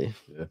 Really?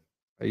 Yeah.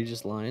 Are you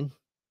just lying?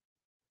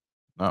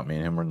 Not me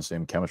and him were in the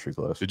same chemistry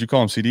class. Did you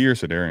call him CD or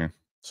Sedarian?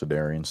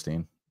 Sedarian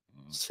Steen.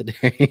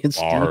 Sedarian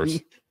Bars.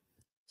 Steen.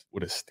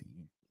 What a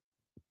Steen.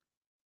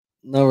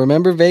 No,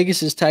 remember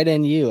Vegas's tight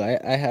end U.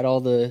 I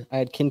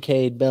had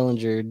Kincaid,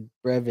 Bellinger,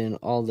 Brevin,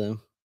 all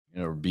them.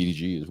 You know,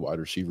 BDG is wide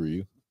receiver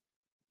U.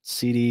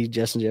 CD,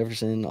 Justin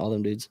Jefferson, all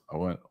them dudes. I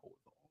went.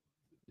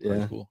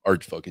 Yeah. Cool. Our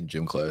fucking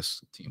gym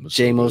class team was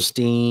J-Mo so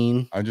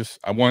Steen.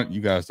 I want you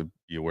guys to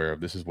be aware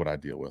of this is what I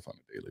deal with on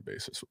a daily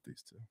basis with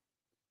these two.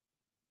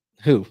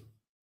 Who?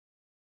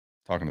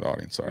 Talking to the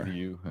audience, sorry.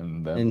 You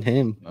and them. And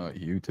him.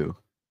 You too.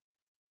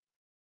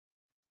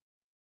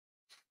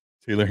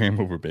 Taylor ham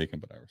over bacon,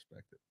 but I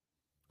respect it.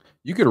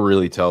 You could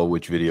really tell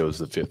which video is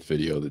the 5th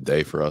video of the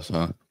day for us,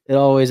 huh? It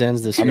always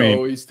ends this way. You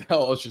always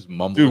tell us just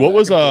mumbling. Dude, it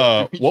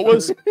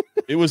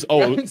was I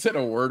haven't said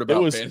a word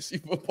about fantasy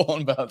football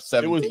in about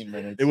 17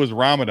 minutes. It was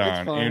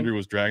Ramadan. Andrew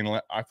was dragging.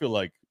 I feel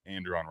like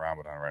Andrew on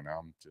Ramadan right now.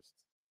 I'm just.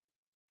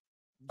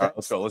 All right,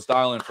 let's go. Let's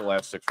dial in for the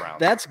last 6 rounds.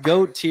 That's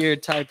GOAT tier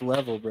type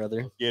level,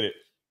 brother. Get it.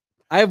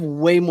 I have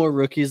way more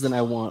rookies than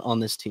I want on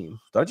this team.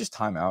 Did I just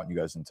time out and you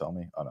guys didn't tell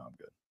me? Oh, no, I'm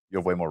good. You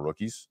have way more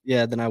rookies?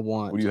 Yeah, than I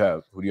want. Who do you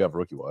have? Who do you have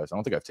rookie-wise? I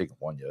don't think I've taken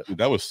one yet. Dude,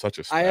 that was such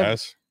a I have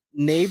spaz.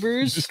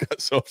 Neighbors. You just got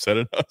so upset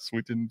at us.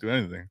 We didn't do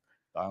anything.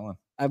 Dial in.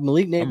 I have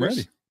Malik Neighbors,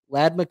 ready.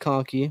 Lad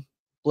McConkey,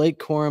 Blake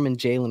Corum, and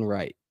Jalen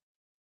Wright.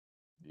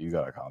 You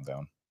got to calm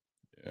down.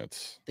 Yeah,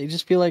 They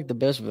just feel like the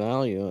best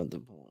value at the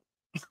point.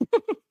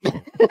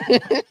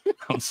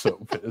 I'm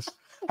so pissed.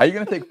 How are you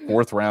going to take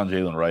 4th round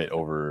Jalen Wright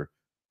over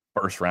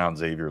 1st round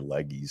Xavier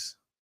Leggies?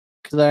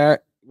 Because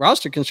our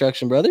roster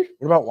construction, brother.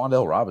 What about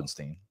Wandale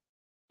Robinstein?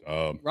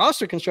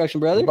 Roster construction,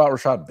 brother. What about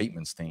Rashad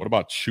Batemanstein? What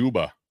about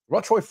Chuba? What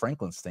about Troy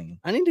Franklinstein?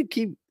 I need to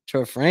keep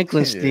Troy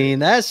Franklinstein.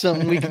 That's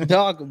something we can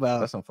talk about.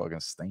 That's some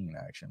fucking Steen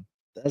action.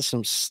 That's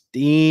some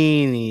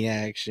Steeny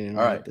action.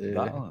 All right, there.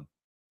 dial in.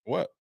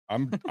 What?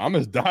 I'm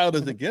as dialed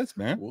as it gets,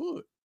 man.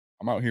 What?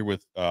 I'm out here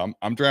with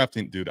I'm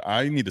drafting, dude.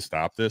 I need to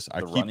stop this. I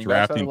keep running backs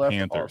drafting that are left?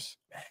 Panthers.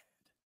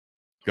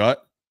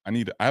 Gut.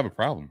 I have a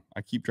problem.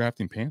 I keep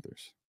drafting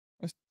Panthers.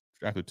 I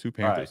drafted 2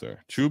 Panthers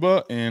there.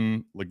 Chuba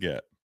and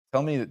Leggett.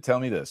 Tell me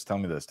this.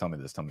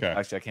 Okay.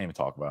 Actually, I can't even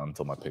talk about them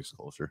until my pick's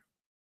closer.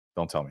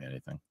 Don't tell me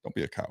anything. Don't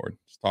be a coward.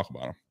 Just talk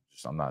about them.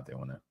 I'm not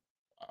doing it.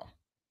 Wow.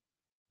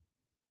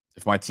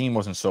 If my team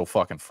wasn't so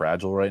fucking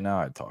fragile right now,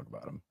 I'd talk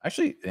about them.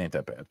 Actually, it ain't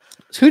that bad.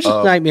 Who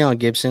just sniped me on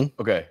Gibson?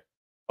 Okay,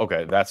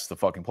 that's the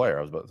fucking player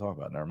I was about to talk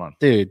about. Never mind.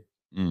 Dude.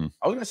 I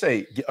was gonna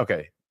say,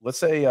 okay, let's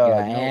say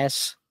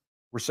ass.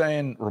 We're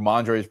saying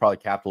Ramondre is probably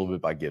capped a little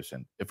bit by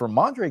Gibson. If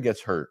Ramondre gets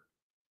hurt,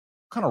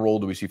 what kind of role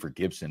do we see for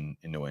Gibson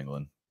in New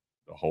England?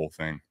 The whole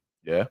thing.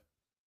 Yeah,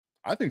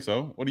 I think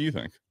so. What do you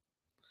think?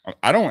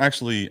 I don't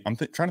actually. I'm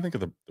trying to think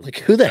of the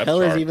who the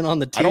hell is even on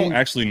the team? I don't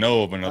actually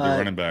know of another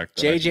running back.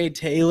 JJ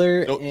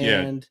Taylor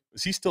and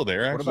is he still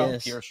there? What about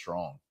Pierre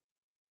Strong?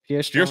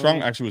 Pierre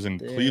Strong actually was in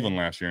Cleveland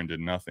last year and did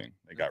nothing.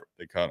 They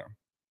cut him.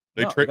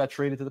 They got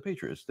traded to the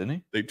Patriots,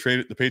 didn't he?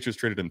 The Patriots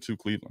traded him to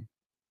Cleveland.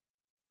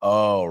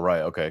 Oh,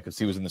 right. Okay. Because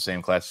he was in the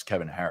same class as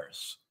Kevin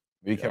Harris.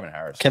 Maybe Kevin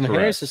Harris. Kevin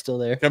Harris is still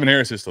there. Kevin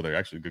Harris is still there.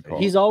 Actually, good call.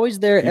 He's always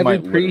there every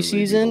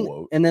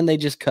preseason, and then they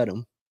just cut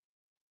him.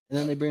 And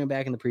then they bring him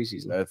back in the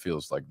preseason. That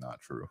feels like not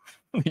true.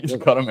 They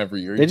just cut him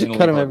every year. They just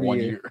cut him every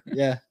year.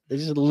 Yeah. They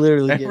just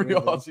literally every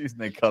offseason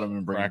they cut him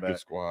and bring him back.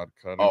 Squad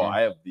cut him. Oh,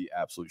 I have the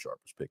absolute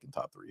sharpest pick in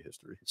top 3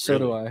 history. So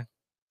do I.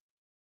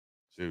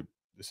 Dude,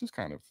 this is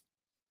kind of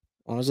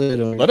honestly.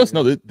 Let us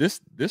know that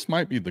this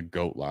might be the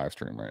GOAT live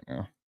stream right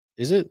now.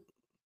 Is it?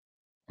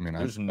 I mean,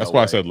 that's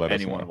why I said let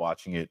anyone us know.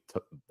 Watching it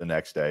the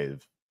next day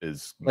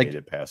is like made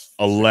it past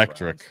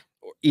electric.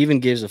 Even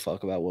gives a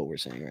fuck about what we're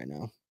saying right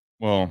now.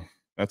 Well,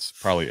 that's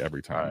probably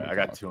every time. All right, I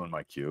got 2 in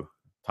my queue.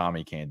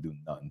 Tommy can't do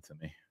nothing to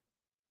me.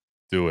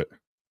 Do it.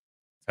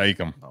 Take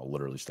him. I'll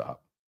literally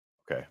stop.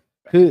 Okay.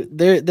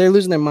 They're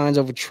losing their minds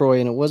over Troy,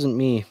 and it wasn't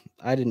me.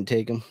 I didn't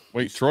take him.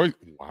 Wait, Troy.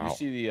 Wow. You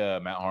see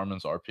the Matt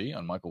Harmon's RP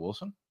on Michael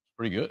Wilson?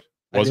 Pretty good.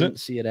 Was I didn't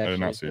see it. Actually. I did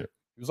not see it.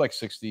 He was like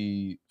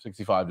 65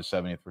 to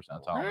 70th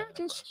percentile.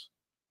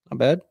 Not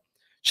bad.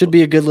 Should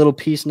be a good little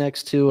piece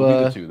next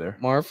to 2 there.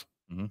 Marv.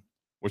 Mm-hmm.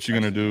 What you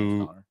gonna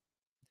do?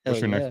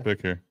 What's your next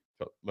pick here?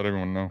 Let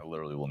everyone know. I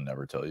literally will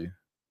never tell you.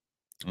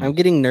 I'm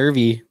getting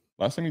nervy.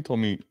 Last time you told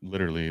me,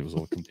 literally, it was a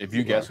little. If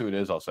you guess who it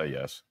is, I'll say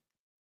yes.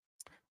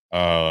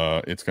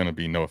 It's gonna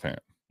be Noah Fant.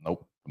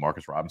 Nope.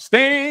 Marcus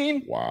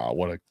Robinson. Wow,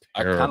 what a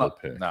terrible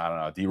pick.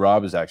 No.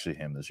 D-Rob is actually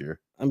him this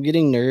year. I'm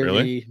getting nervy.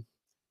 Really?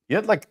 He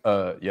had like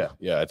yeah.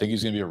 I think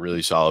he's gonna be a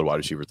really solid wide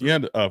receiver. He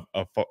had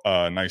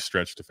a nice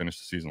stretch to finish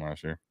the season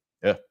last year.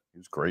 Yeah, he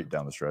was great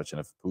down the stretch. And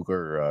if Puka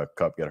or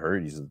Cup get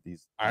hurt, he's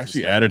I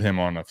actually added him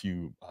on a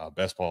few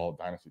best ball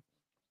dynasty.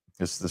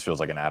 This feels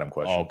like an Adam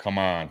question. Oh, come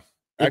on.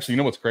 Actually, you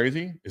know what's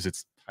crazy is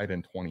it's tight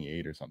end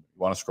 28 or something. You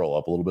want to scroll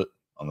up a little bit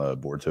on the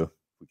board too, if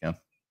we can.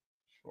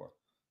 Sure.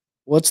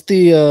 What's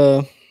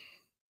the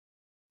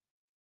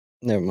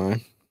never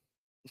mind.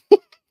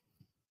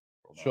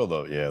 Show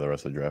the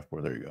rest of the draft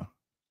board. There you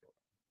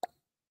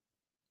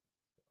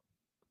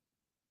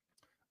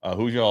go.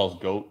 Who's y'all's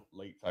GOAT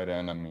late tight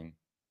end? I mean,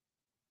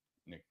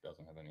 Nick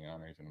doesn't have any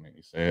honor. He's gonna make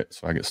me say it,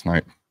 so I get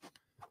sniped.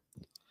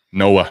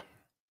 Noah.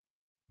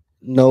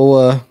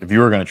 If you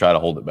were going to try to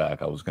hold it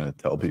back, I was going to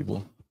tell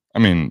people. I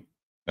mean,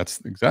 that's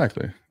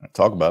exactly.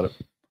 Talk about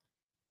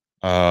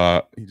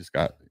it. He just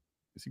got.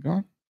 Is he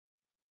gone?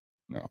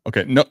 No.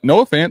 Okay. No.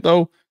 Noah Fant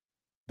though.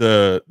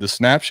 The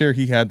snap share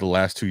he had the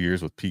last 2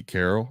 years with Pete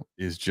Carroll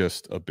is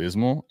just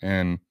abysmal,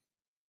 and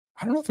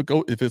I don't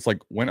know if it's like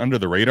went under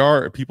the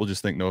radar or people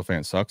just think Noah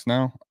Fant sucks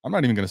now. I'm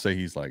not even going to say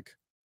he's like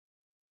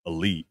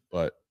elite,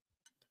 but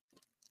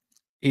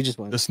he just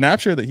went. The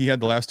snap share that he had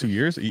the last 2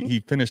 years, he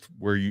finished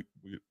where you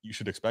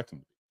should expect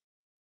him.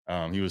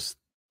 He was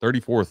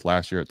 34th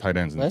last year at tight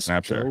ends in the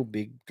snap share.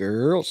 Big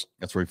girls.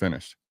 That's where he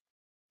finished.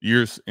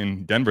 Years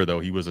in Denver though,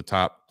 he was a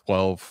top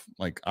 12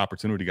 like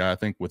opportunity guy. I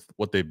think with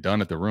what they've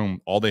done at the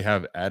room, all they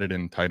have added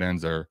in tight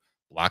ends are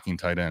blocking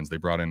tight ends. They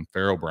brought in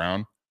Pharaoh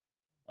Brown.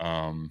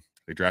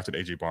 They drafted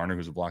AJ Barner,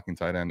 who's a blocking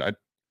tight end.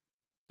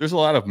 There's a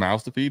lot of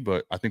mouths to feed,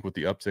 but I think with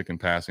the uptick in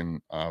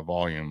passing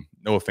volume,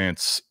 no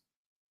offense,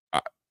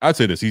 I'd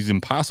say this: he's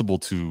impossible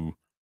to,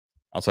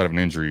 outside of an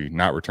injury,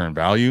 not return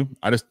value.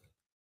 I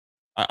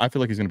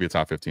feel like he's going to be a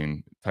top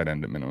 15 tight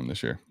end at minimum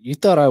this year. You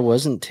thought I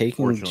wasn't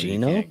taking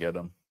Gino? You can't get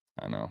him.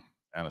 I know.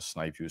 Anna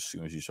sniped you as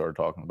soon as you started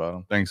talking about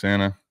him. Thanks,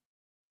 Anna.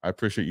 I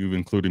appreciate you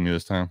including me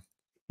this time.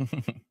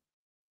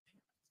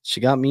 She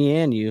got me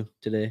and you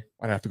today.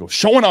 I'd have to go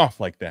showing off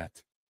like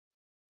that.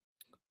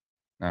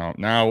 Now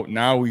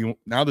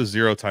the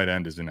zero tight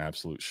end is in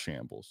absolute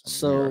shambles.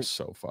 I mean, we are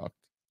so fucked.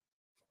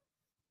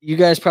 You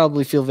guys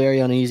probably feel very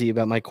uneasy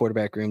about my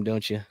quarterback room,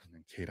 don't you?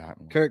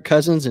 Kirk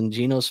Cousins and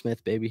Geno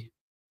Smith, baby.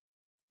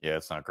 Yeah,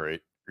 it's not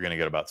great. You're going to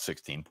get about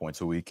 16 points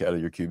a week out of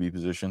your QB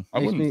position. I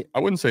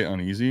wouldn't say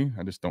uneasy.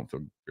 I just don't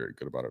feel very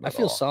good about it. I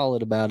feel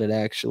solid about it,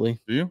 actually.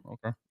 Do you?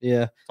 Okay.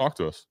 Yeah. Talk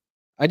to us.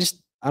 I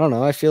don't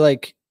know. I feel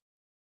like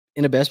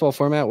in a best ball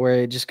format where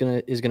it just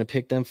is gonna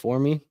pick them for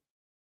me,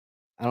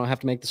 I don't have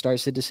to make the start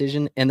sit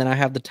decision. And then I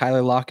have the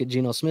Tyler Lockett,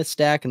 Geno Smith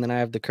stack, and then I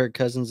have the Kirk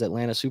Cousins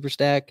Atlanta super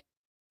stack.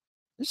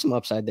 There's some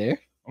upside there.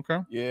 Okay.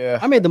 Yeah.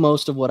 I made the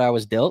most of what I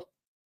was dealt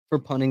for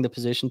punting the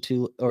position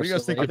to. Or what do you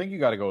guys think? I think you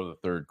got to go to the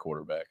third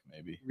quarterback,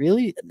 maybe.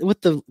 Really?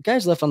 With the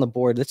guys left on the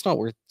board, it's not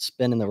worth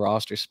spending the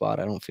roster spot,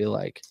 I don't feel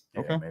like.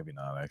 Yeah, okay. Maybe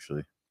not,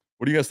 actually.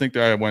 What do you guys think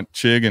that I went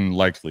Chig and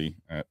Likely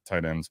at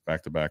tight ends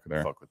back to back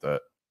there? Fuck with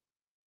that.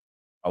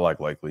 I like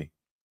Likely.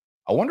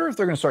 I wonder if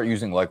they're going to start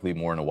using Likely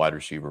more in a wide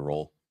receiver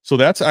role. So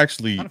that's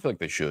actually. I kind of feel like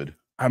they should.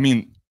 I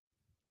mean,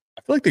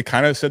 I feel like they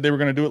kind of said they were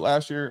going to do it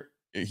last year.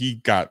 He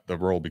got the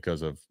role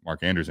because of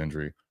Mark Andrews'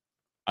 injury.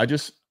 I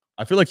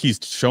feel like he's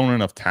shown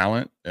enough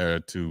talent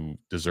to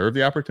deserve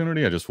the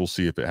opportunity. We'll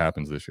see if it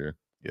happens this year.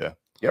 Yeah.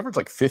 He averaged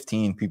like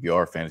 15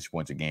 PPR fantasy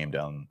points a game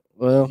down.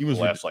 Well, he was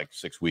the last like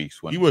 6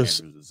 weeks when Andrews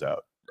is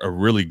out. A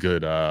really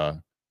good.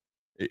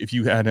 If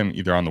you had him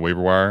either on the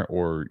waiver wire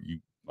or you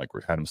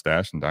had him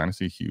stashed in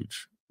Dynasty,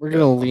 huge. We're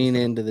gonna lean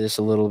into this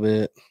a little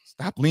bit.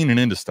 Stop leaning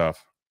into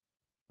stuff.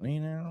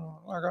 Lean in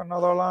like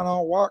another line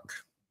on walk.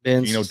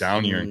 Gino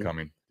down year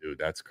incoming, dude.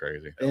 That's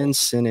crazy. Ben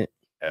Sinnott.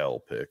 L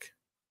pick.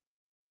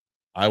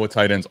 Iowa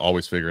tight ends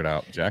always figure it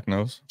out. Jack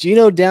knows.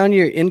 Gino down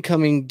year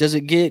incoming. Does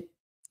it get?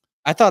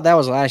 I thought that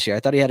was last year. I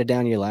thought he had a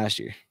down year last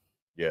year.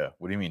 Yeah.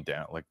 What do you mean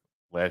down? Like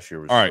last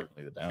year was all right.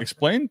 The down.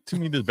 Explain to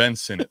me the Ben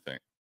Sinnott thing.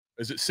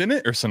 Is it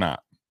Sinnott or Sinnott?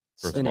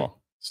 First of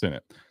all,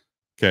 Sinnott.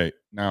 Okay,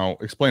 now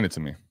explain it to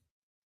me.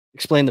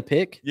 Explain the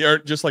pick. Yeah,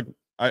 just like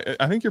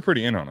I think you're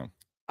pretty in on him.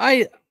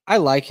 I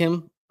like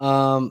him.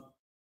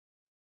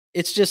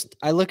 It's just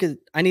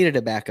I needed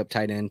a backup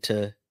tight end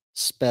to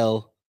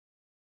spell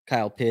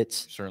Kyle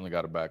Pitts. Certainly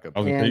got a backup.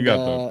 You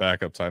got the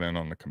backup tight end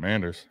on the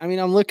Commanders. I mean,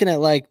 I'm looking at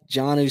like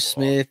Jonnu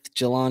Smith,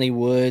 Jelani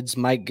Woods,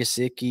 Mike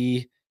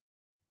Gesicki.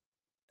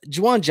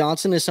 Juwan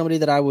Johnson is somebody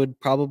that I would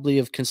probably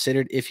have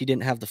considered if he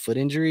didn't have the foot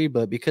injury,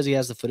 but because he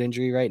has the foot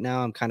injury right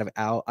now, I'm kind of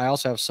out. I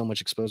also have so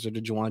much exposure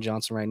to Juwan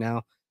Johnson right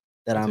now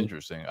that That's I'm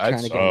interesting. I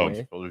had so much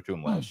exposure to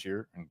him last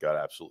year and got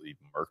absolutely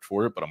murked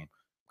for it, but I'm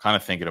kind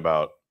of thinking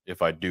about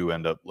if I do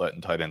end up letting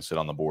tight end sit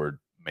on the board,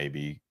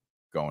 maybe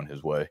going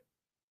his way.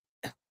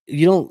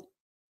 You don't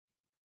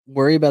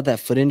worry about that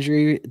foot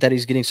injury that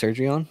he's getting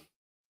surgery on?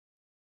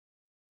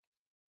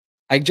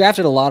 I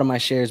drafted a lot of my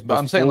shares before. But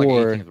I'm saying like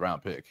 18th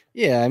round pick.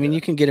 Yeah, I mean, you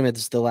can get him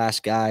as the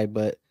last guy,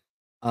 but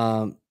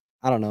I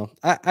don't know.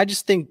 I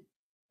just think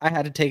I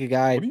had to take a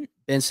guy.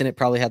 Ben Sinnott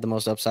probably had the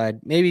most upside.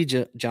 Maybe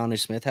Jonnu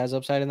Smith has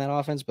upside in that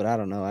offense, but I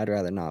don't know. I'd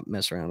rather not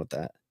mess around with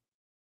that.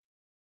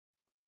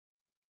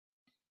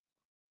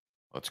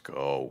 Let's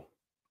go.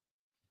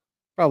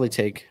 Probably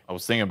take. I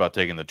was thinking about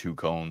taking the two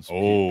cones,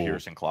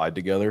 Pierce and Clyde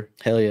together.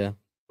 Hell yeah.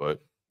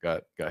 But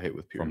got hit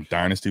with Pierce. From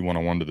Dynasty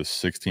 101 to the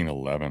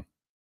 1611.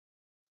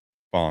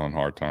 Falling on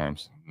hard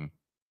times. Mm-hmm.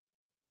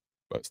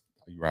 But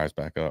you rise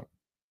back up.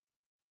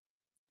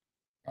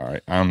 All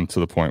right. I'm to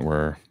the point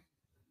where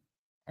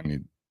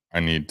I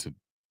need to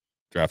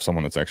draft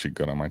someone that's actually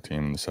good on my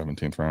team in the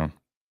 17th round.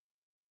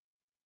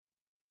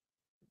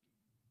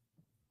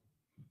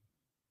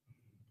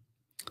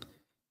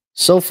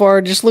 So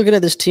far, just looking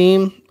at this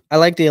team, I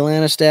like the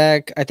Atlanta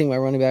stack. I think my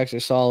running backs are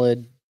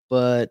solid,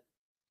 but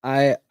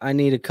I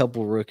need a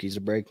couple rookies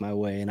to break my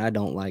way, and I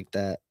don't like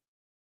that.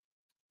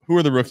 Who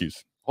are the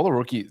rookies? All the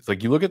rookies,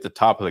 like you look at the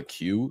top of the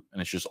queue,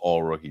 and it's just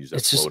all rookies that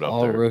It's float just up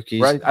all there.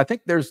 rookies. Right? I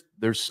think there's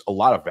a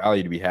lot of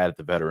value to be had at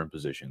the veteran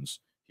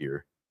positions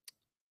here.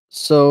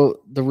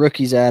 So the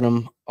rookies,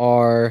 Adam,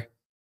 are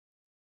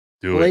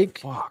Blake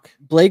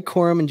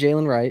Corum and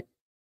Jalen Wright.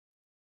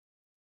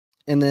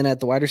 And then at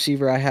the wide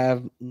receiver, I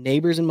have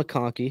Neighbors and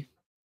McConkey.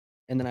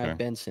 And then I have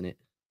Benson it.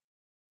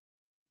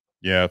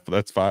 Yeah,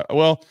 that's 5.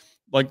 Well,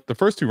 like the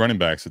first 2 running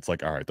backs, it's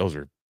like, all right, those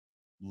are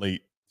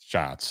late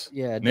shots.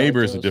 Yeah.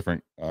 Neighbor is a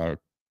different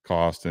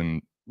cost,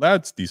 and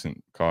Ladd's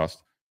decent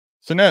cost.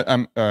 Sinet,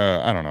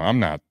 I don't know.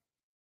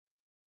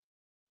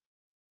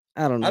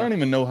 I don't know. I don't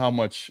even know how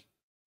much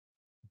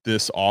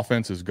this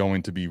offense is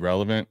going to be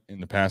relevant in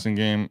the passing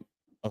game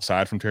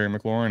aside from Terry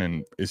McLaurin,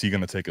 and is he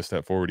going to take a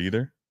step forward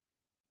either?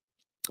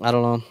 I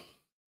don't know.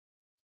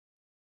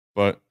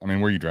 But I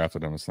mean, where you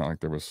drafted him, it's not like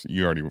there's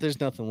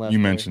nothing left. You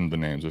mentioned the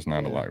names. There's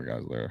not a lot of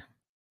guys there.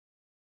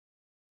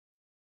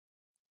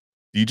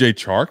 DJ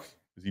Chark,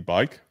 is he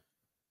bike?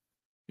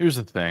 Here's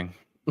the thing.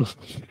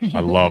 I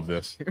love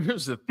this.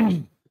 Here's the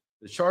thing.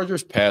 The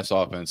Chargers' pass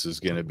offense is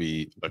going to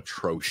be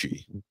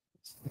atrocious.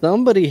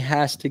 Somebody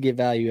has to get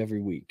value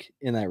every week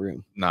in that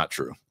room. Not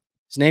true.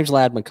 His name's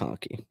Ladd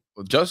McConkey.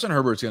 Well, Justin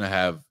Herbert's going to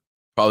have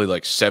probably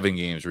like 7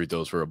 games where he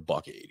throws for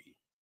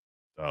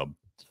 $180.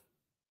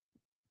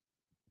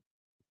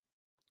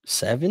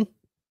 7?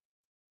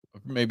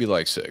 Maybe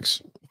like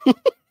 6.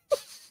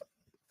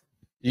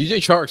 DJ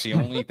Chark's the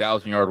only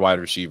 1,000-yard wide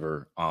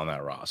receiver on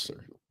that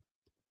roster.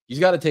 He's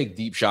got to take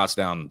deep shots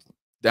down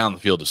the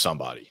field to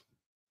somebody,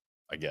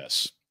 I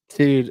guess.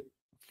 Dude.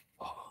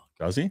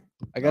 Does he?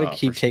 I got to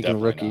keep taking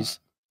rookies.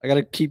 I got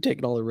to keep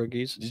taking all the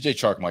rookies. DJ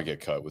Chark might get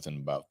cut within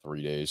about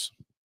 3 days.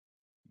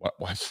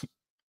 What?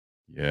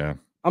 Yeah.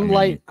 I'm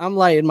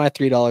lighting my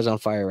 $3 on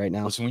fire right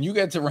now. Listen, when you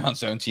get to round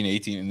 17,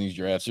 18 in these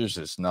drafts, there's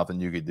just nothing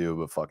you could do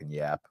but fucking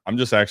yap. I'm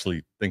just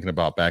actually thinking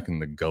about back in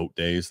the GOAT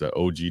days, the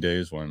OG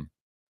days, when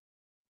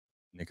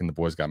Nick and the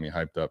boys got me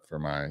hyped up for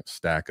my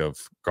stack of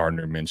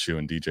Gardner Minshew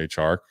and DJ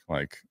Chark,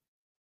 like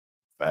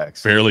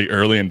facts. Fairly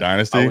early in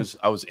Dynasty.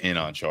 I was in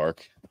on Chark.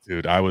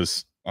 Dude, I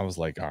was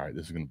like, all right,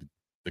 this is gonna be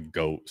the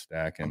GOAT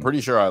stack. And I'm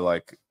pretty sure I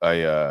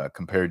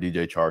compared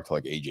DJ Chark to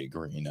like AJ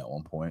Green at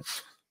one point.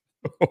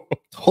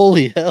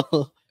 Holy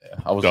hell. Yeah,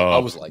 I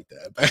was like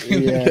that back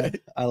in the day.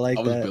 I like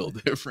that. I was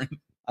built different.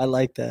 I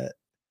like that.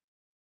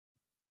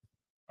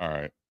 All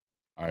right.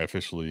 I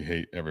officially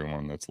hate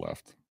everyone that's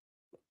left.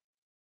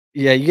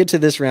 Yeah, you get to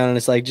this round and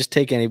it's like, just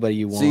take anybody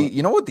you want. See,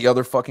 you know what the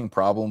other fucking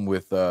problem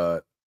with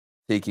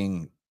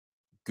taking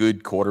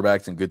good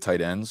quarterbacks and good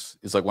tight ends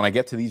is? Like when I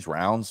get to these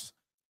rounds,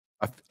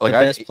 the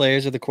best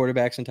players are the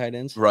quarterbacks and tight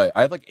ends. Right.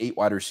 I have like 8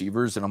 wide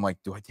receivers, and I'm like,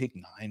 do I take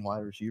 9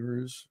 wide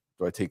receivers?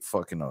 Do I take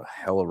fucking a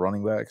hell of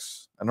running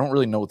backs? I don't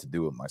really know what to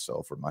do with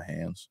myself or my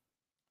hands.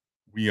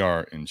 We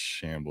are in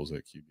shambles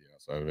at QB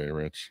outside of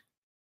A-Rich.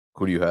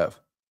 Who do you have?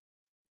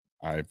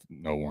 I have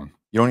no one.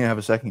 You don't even have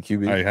a second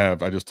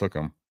QB? I just took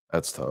him.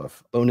 That's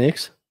tough. Bo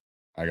Nix?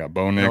 I got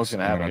Bo Nix,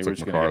 and then I took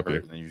McCarthy.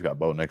 And then you got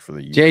Bo Nix for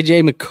the year.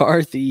 JJ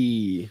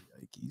McCarthy.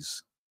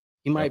 Yikes.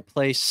 He might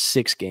play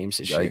 6 games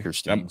this year.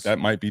 That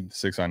might be the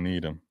 6 I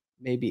need him.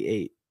 Maybe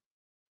 8.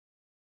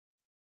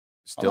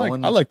 Still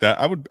I like that.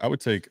 I would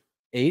take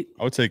 8.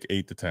 I would take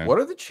 8 to 10. What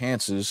are the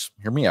chances?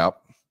 Hear me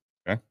out.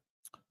 Okay.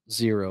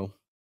 0.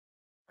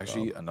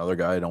 Actually, another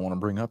guy I don't want to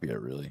bring up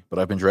yet, really. But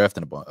I've been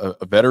drafting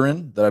a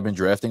veteran that I've been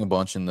drafting a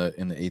bunch in the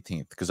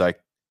 18th because I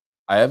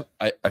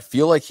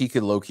feel like he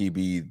could low key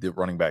be the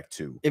running back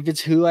 2. If it's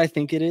who I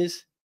think it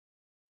is,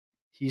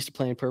 he used to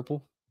play in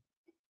purple.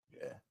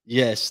 Yeah.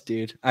 Yes,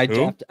 dude.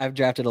 I've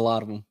drafted a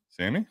lot of them.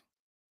 Sammy?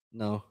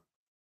 No.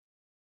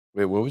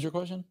 Wait, what was your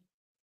question?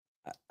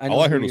 All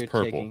I heard was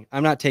purple. Taking.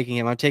 I'm not taking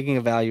him. I'm taking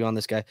a value on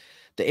this guy.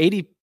 The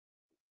 80.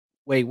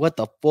 Wait, what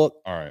the fuck?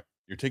 All right.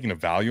 You're taking a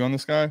value on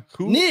this guy?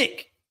 Who?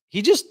 Nick.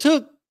 He just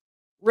took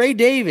Ray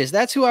Davis.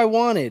 That's who I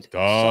wanted.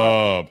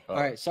 Dub. All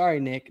right. Sorry,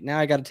 Nick. Now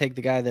I got to take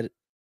the guy that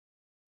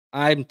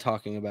I'm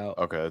talking about.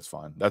 Okay, that's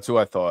fine. That's who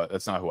I thought.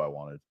 That's not who I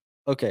wanted.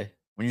 Okay.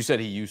 When you said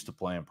he used to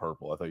play in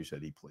purple, I thought you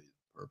said he played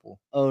purple.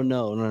 Oh,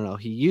 no.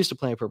 He used to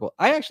play in purple.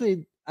 I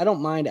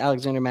don't mind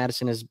Alexander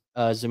Madison as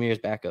Zamir's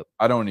backup.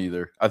 I don't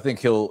either. I think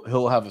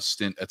he'll have a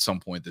stint at some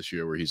point this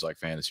year where he's like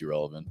fantasy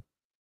relevant.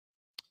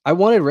 I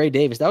wanted Ray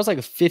Davis. That was like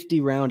a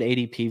 50-round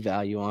ADP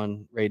value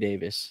on Ray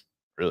Davis.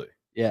 Really?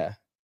 Yeah.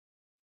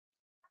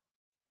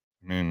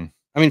 I mean,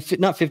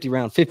 not 50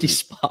 round, 50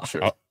 spot.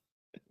 Sure.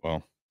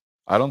 Well,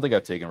 I don't think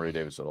I've taken Ray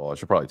Davis at all. I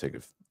should probably take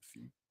a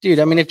few. Dude,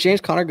 I mean, if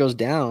James Conner goes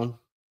down.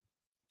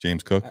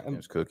 James Cook.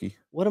 James Cookie.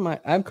 What am I?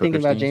 I'm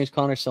thinking about James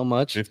Conner so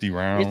much. 50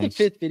 rounds. It's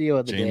the 5th video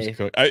of the James day.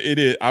 Cook. It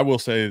is. I will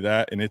say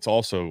that. And it's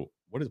also,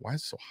 why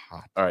is it so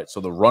hot? All right. So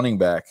the running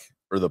back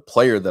or the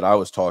player that I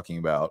was talking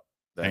about.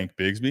 Hank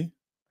Bigsby?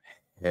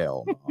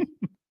 Hell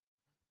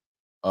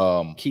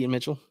no. Keaton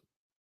Mitchell.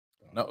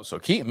 No, so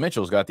Keaton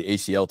Mitchell's got the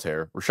ACL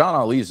tear. Rashawn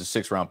Ali is a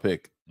 6th-round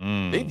pick.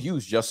 They've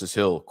used Justice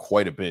Hill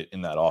quite a bit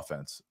in that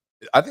offense.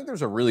 I think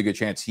there's a really good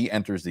chance he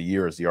enters the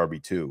year as the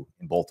RB2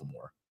 in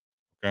Baltimore.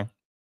 Okay.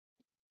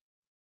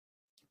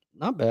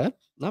 Not bad.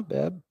 Not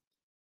bad.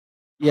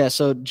 Yeah,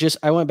 so just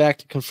I went back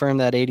to confirm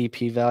that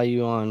ADP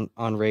value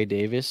on Ray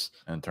Davis.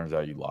 And it turns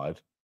out you lied.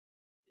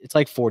 It's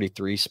like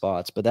 43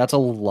 spots, but that's a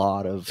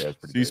lot of. Yeah,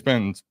 He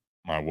spends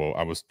I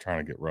was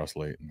trying to get Russ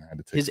late and I had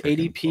to take his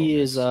ADP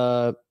is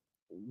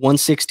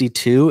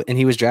 162, and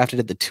he was drafted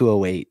at the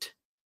 208.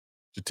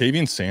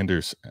 Jatavian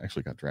Sanders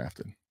actually got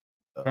drafted.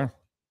 Okay.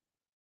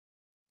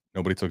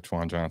 Nobody took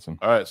Twan Johnson.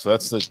 All right, so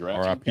that's the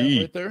draft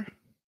right there.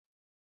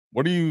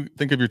 What do you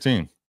think of your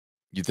team?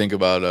 You think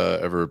about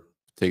ever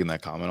taking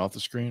that comment off the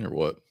screen or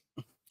what?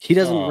 He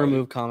doesn't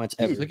remove comments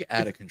ever. It's like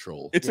out of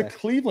control. It's a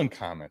Cleveland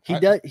comment.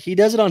 He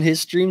does it on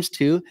his streams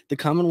too. The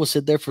comment will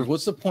sit there for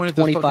what's the point of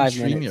 25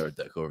 the minutes. StreamYard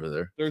deck over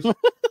there? There's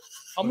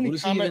how many what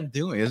is he even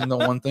doing? Isn't the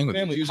one thing with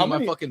using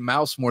my fucking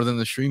mouse more than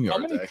the StreamYard? How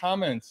many deck?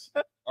 comments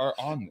are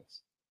on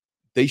this?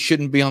 They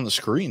shouldn't be on the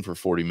screen for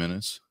 40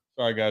 minutes.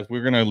 Sorry, guys.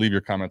 We're gonna leave your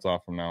comments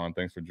off from now on.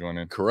 Thanks for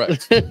joining.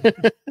 Correct.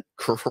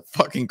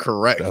 Fucking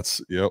correct.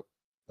 That's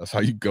how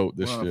you goat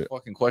this shit.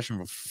 Fucking question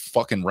for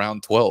fucking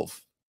round 12.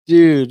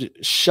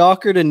 Dude,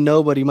 shocker to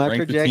nobody. My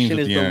Rank projection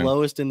is the end.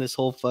 lowest in this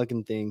whole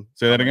fucking thing.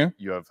 Say that again.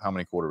 You have how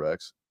many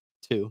quarterbacks?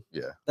 2.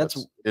 Yeah, that's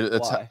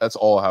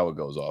all how it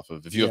goes off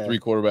of. If you have 3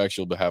 quarterbacks,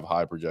 you'll have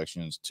high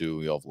projections.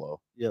 2, you'll have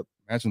low. Yep.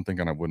 Imagine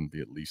thinking I wouldn't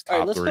be at least top all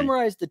right, let's 3.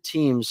 summarize the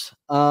teams.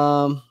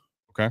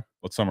 Okay,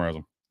 let's summarize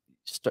them.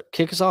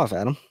 Kick us off,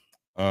 Adam.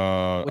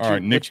 All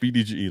right, Nick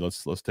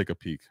BDGE. Let's take a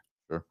peek.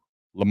 Sure.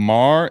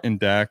 Lamar and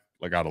Dak.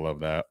 I gotta love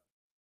that.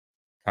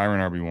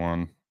 Kyron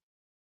RB1.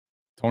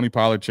 Tony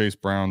Pollard, Chase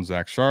Brown,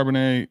 Zach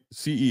Charbonnet,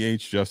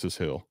 CEH, Justice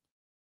Hill.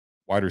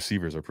 Wide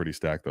receivers are pretty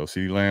stacked, though.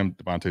 CeeDee Lamb,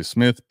 Devontae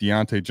Smith,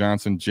 Deontay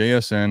Johnson,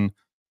 JSN,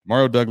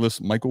 Mario Douglas,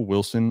 Michael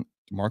Wilson,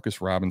 Marcus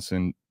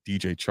Robinson,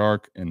 DJ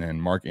Chark, and then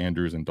Mark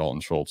Andrews and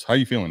Dalton Schultz. How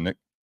you feeling, Nick?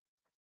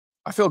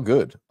 I feel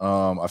good.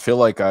 I feel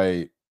like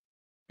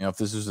if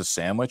this is a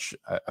sandwich,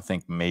 I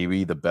think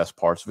maybe the best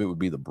parts of it would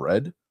be the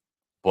bread.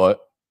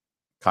 But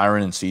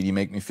Kyron and CeeDee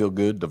make me feel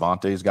good.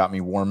 Devontae's got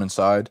me warm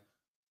inside.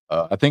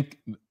 I think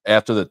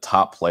after the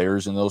top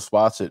players in those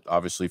spots, it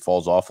obviously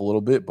falls off a little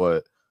bit.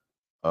 But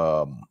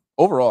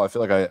overall, I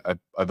feel like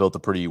I built a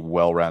pretty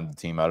well-rounded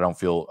team. I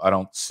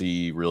don't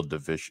see real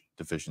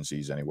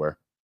deficiencies anywhere.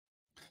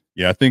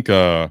 Yeah,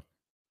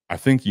 I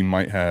think you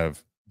might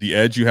have the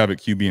edge you have at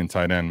QB and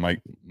tight end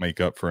might make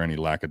up for any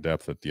lack of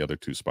depth at the other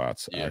 2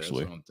 spots. Yeah,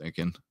 actually, that's what I'm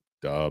thinking.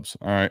 Dubs.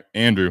 All right,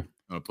 Andrew.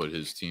 I'm gonna put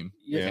his team.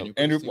 Yeah,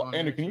 Andrew.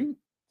 Andrew, can you?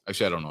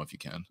 Actually, I don't know if you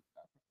can.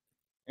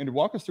 Andrew,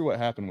 walk us through what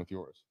happened with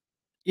yours.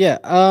 Yeah.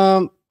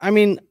 I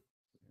mean,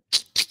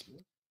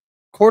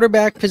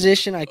 quarterback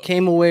position, I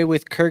came away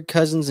with Kirk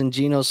Cousins and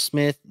Geno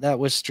Smith. That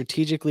was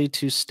strategically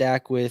to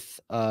stack with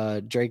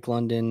Drake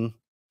London,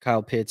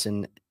 Kyle Pitts,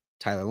 and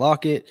Tyler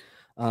Lockett.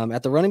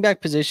 At the running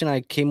back position,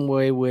 I came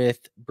away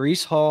with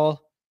Breece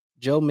Hall,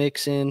 Joe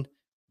Mixon,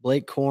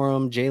 Blake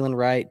Corum, Jalen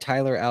Wright,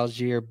 Tyler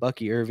Algier,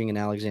 Bucky Irving, and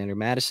Alexander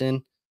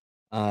Madison.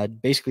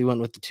 Basically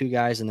went with the 2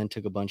 guys and then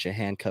took a bunch of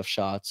handcuff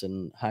shots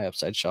and high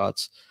upside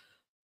shots.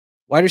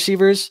 Wide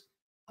receivers,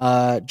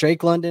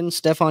 Drake London,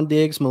 Stephon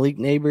Diggs, Malik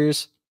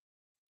Neighbors,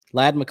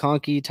 Ladd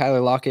McConkey,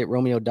 Tyler Lockett,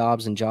 Romeo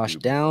Doubs, and Josh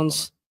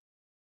Downs.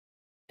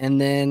 And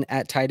then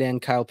at tight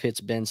end, Kyle Pitts,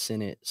 Ben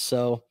Sinnott.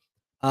 So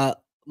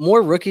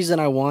more rookies than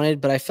I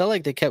wanted, but I felt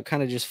like they kept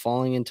kind of just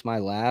falling into my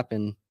lap.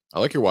 And I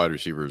like your wide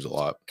receivers a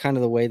lot. Kind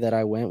of the way that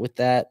I went with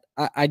that.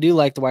 I do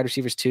like the wide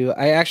receivers too.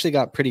 I actually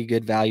got pretty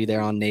good value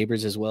there on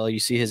Neighbors as well. You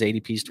see his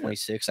ADP is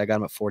 26. I got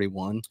him at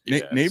 41.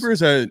 Yes.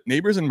 Neighbors and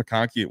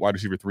McConkey at wide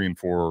receiver 3 and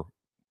 4.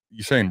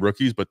 You're saying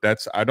rookies, but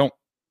I don't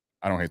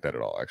hate that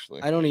at all,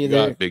 actually. I don't either.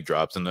 You got big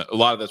drops, and a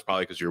lot of that's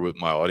probably because you're with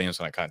my audience,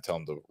 and I kind of tell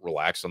them to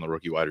relax on the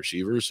rookie wide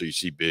receivers, so you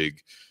see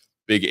big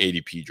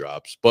ADP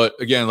drops. But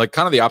again, like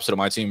kind of the opposite of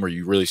my team, where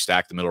you really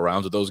stack the middle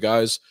rounds with those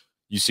guys.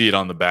 You see it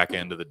on the back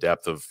end of the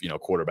depth of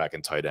quarterback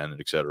and tight end,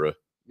 and et cetera.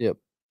 Yep.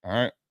 All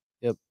right.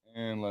 Yep.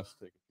 And let's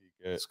take a peek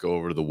at. Let's go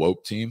over to the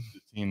Woke team.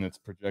 The team that's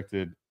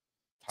projected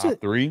top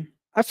 3.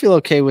 I feel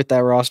okay with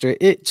that roster.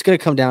 It's going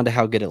to come down to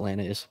how good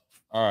Atlanta is.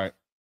 All right.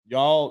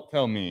 Y'all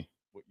tell me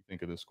what you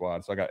think of this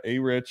squad. So I got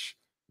A-Rich,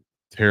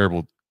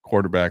 terrible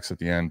quarterbacks at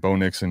the end, Bo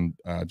Nixon,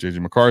 JJ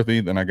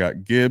McCarthy. Then I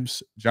got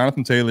Gibbs,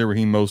 Jonathan Taylor,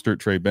 Raheem Mostert,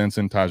 Trey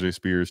Benson, Tajay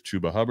Spears,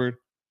 Chuba Hubbard.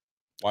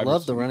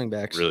 Love the running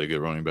backs. Really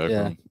good running back.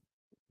 Yeah.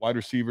 Wide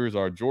receivers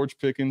are George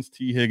Pickens,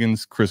 T.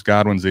 Higgins, Chris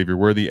Godwin, Xavier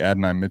Worthy,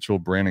 Adonai Mitchell,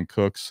 Brandon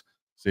Cooks,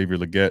 Xavier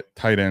Leggett.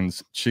 Tight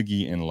ends,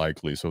 Chiggy and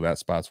Likely. So that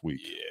spot's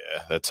weak.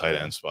 Yeah, that tight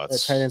end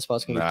spot's gonna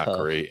be not tough.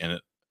 great. And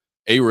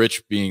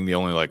A-Rich being the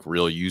only like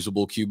real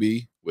usable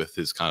QB with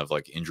his kind of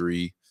like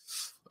injury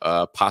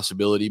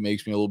possibility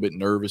makes me a little bit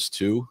nervous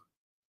too.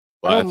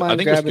 But I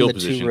think the skill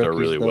positions are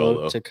really well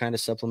though. To kind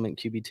of supplement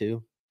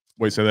QB2.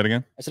 Wait, say that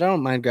again? I said I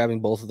don't mind grabbing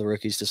both of the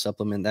rookies to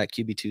supplement that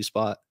QB2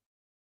 spot.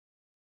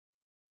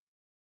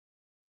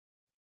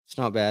 It's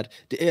not bad.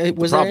 The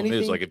problem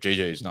is like if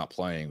JJ is not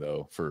playing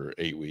though for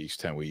 8 weeks,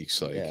 10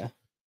 weeks, like yeah,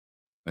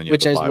 then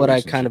which is what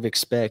I kind of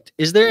expect.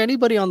 Is there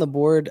anybody on the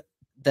board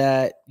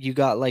that you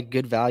got like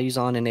good values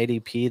on in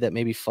ADP that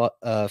maybe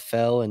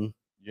fell? And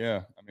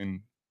yeah, I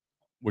mean,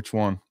 which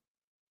one?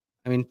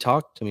 I mean,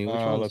 talk to me. Which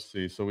one? Let's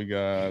see. So we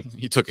got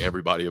He took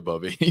everybody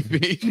above AV.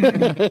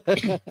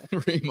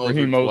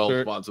 Raheem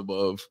 12 spots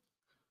above.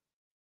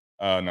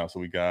 No, so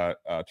we got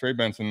Trey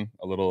Benson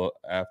a little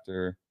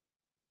after.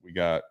 You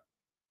got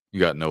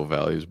no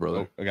values,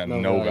 brother. I got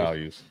no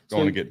values.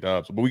 Going to get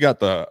dubs, but we got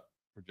the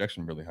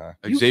projection really high.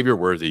 Xavier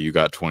Worthy, you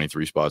got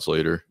 23 spots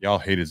later. Y'all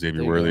hated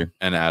Xavier Worthy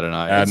and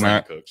Adonai.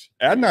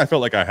 Adonai, I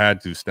felt like I had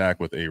to stack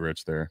with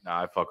A-Rich there.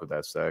 Nah, I fuck with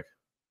that stack.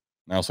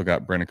 I also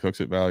got Brandon Cooks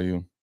at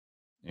value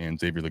and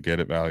Xavier Leggett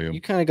at value. You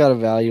kind of got a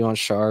value on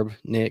Sharp,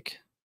 Nick.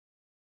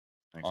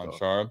 On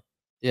Sharp?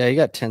 Yeah, you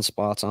got 10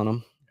 spots on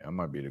him. Yeah, I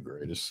might be the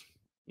greatest.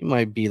 You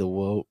might be the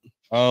woke.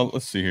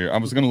 Let's see here. I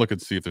was going to look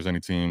and see if there's any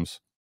teams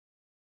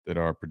that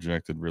are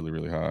projected really,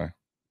 really high.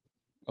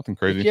 Nothing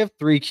crazy. If you have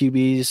 3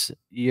 QBs,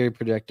 you're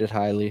projected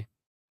highly.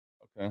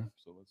 Okay,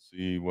 so let's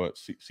see what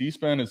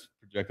C-SPAN is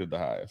projected the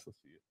highest. Let's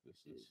see if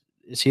this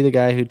is he the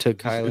guy who took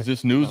Kyler? Is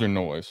this news or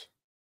noise?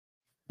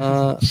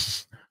 I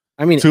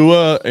mean,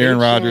 Tua, Aaron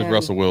Rodgers,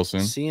 Russell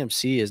Wilson.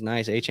 CMC is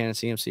nice. H-N and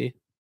CMC.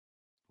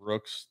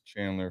 Brooks,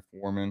 Chandler,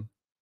 Foreman.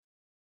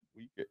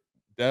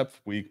 Depth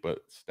weak, but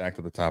stacked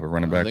at the top of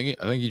running back. I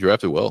think he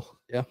drafted well.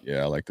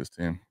 Yeah, I like this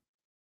team.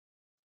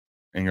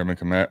 Ingram and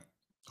Komet.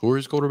 Who are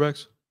his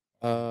quarterbacks?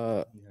 He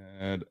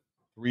had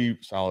 3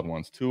 solid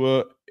ones.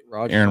 Tua,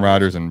 Aaron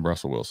Rodgers, and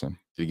Russell Wilson.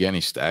 Did you get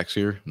any stacks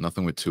here?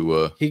 Nothing with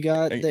Tua. He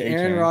got the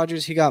Aaron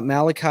Rodgers. He got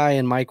Malachi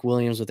and Mike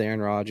Williams with Aaron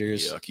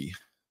Rodgers. Yucky.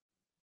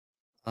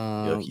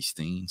 Yucky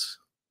Steens.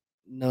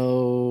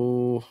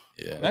 No.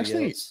 Yeah.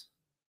 Actually,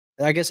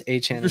 I guess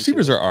H-N.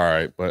 Receivers are all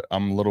right, but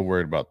I'm a little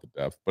worried about the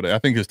depth. But I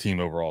think his team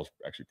overall is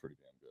actually pretty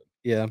damn good.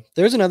 Yeah.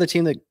 There's another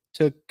team that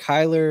took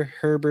Kyler,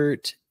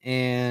 Herbert,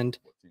 and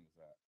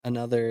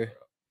another.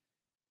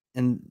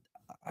 And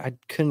I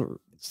couldn't.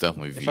 It's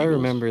definitely If I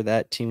remember,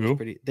 that team was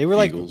pretty. They were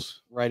Vigels.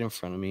 Like right in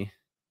front of me.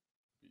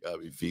 You gotta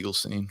be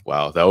Vigelstein.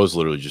 Wow, that was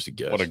literally just a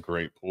guess. What a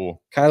great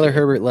pool. Kyler,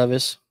 Herbert,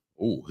 Levis.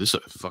 Oh, this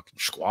is a fucking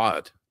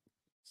squad.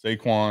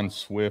 Saquon,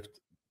 Swift,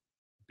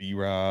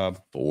 B-Rob,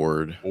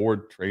 Ford,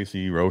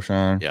 Tracy,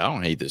 Roshan. Yeah, I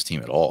don't hate this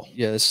team at all.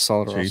 Yeah, this is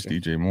solid. Chase, roster.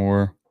 DJ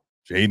Moore,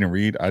 Jaden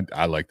Reed.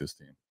 I like this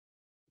team.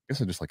 I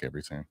guess I just like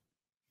every team.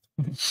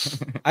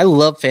 I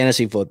love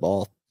fantasy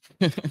football.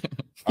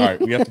 All right,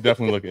 we have to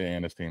definitely look at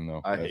Anna's team,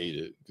 though. I hate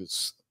it.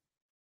 Because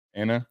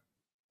Anna,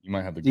 you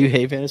might have the. Do you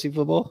hate fantasy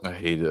football? I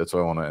hate it. That's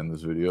why I want to end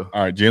this video.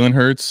 All right, Jalen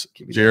Hurts,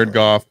 Jared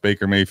Goff,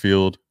 Baker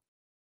Mayfield,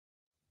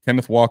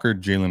 Kenneth Walker,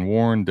 Jalen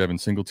Warren, Devin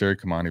Singletary,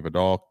 Kamani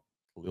Vidal,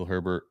 Khalil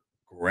Herbert,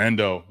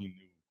 Grando. You knew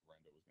Grando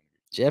was going to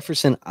be.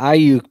 Jefferson,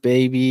 Ayuk,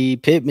 baby,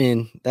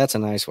 Pittman. That's a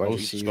nice wide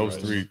receiver. Those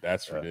 3,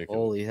 that's ridiculous.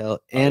 Holy hell!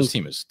 And this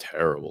team is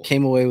terrible.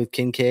 Came away with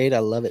Kincaid. I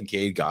love it.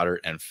 Kincaid,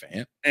 Goddard, and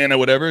Fant. Anna,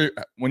 whatever.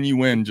 When you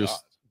win,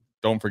 just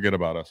don't forget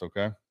about us,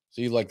 okay?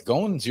 See, like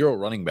going 0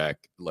 running back,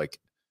 like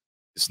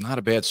it's not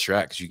a bad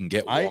strat because you can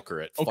get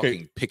Walker at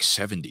fucking pick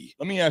 70.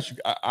 Let me ask you.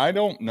 I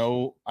don't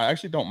know. I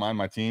actually don't mind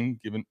my team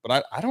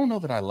but I don't know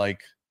that I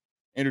like.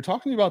 Andrew,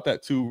 talk to me about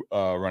that 2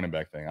 running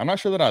back thing. I'm not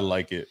sure that I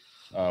like it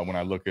when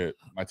I look at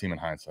my team in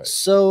hindsight.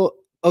 So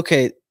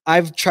okay,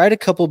 I've tried a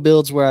couple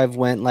builds where I've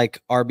went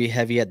like RB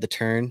heavy at the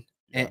turn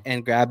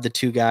and grabbed the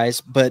 2 guys,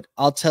 but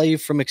I'll tell you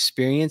from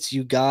experience,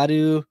 you got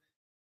to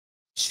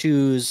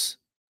choose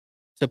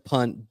to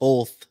punt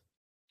both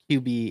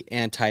QB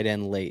and tight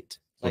end late.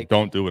 Like,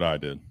 don't do what I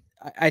did.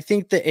 I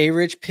think the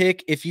A-Rich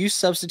pick, if you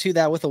substitute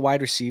that with a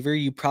wide receiver,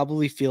 you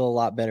probably feel a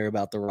lot better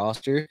about the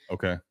roster.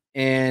 Okay.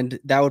 And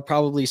that would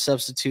probably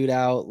substitute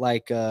out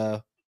like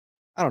I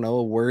don't know,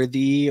 a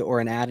Worthy or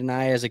an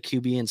Adonai as a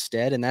QB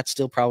instead. And that's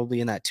still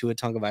probably in that Tua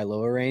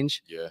Tagovailoa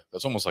range. Yeah,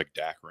 that's almost like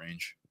Dak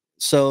range.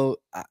 So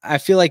I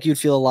feel like you'd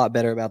feel a lot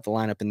better about the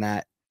lineup in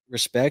that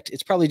respect.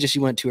 It's probably just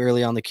you went too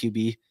early on the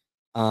QB.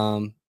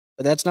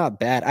 But that's not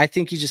bad. I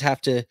think you just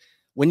have to,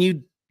 when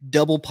you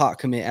double pot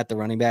commit at the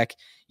running back,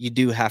 you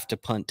do have to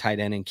punt tight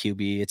end and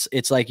QB.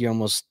 It's like you're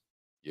almost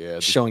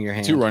showing your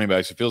hand. 2 running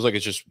backs, it feels like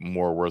it's just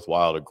more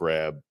worthwhile to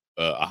grab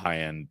a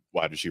high-end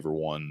wide receiver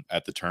 1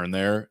 at the turn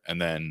there, and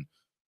then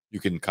you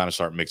can kind of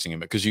start mixing them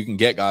because you can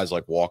get guys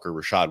like Walker,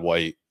 Rashad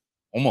White,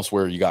 almost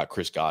where you got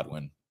Chris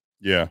Godwin.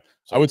 Yeah,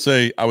 so, I would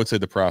say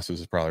the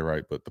process is probably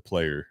right, but the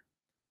player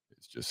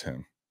is just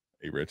him.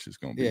 A-Rich is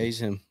going to be. Yeah, he's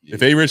him.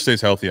 If A-Rich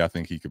stays healthy, I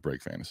think he could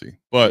break fantasy.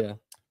 But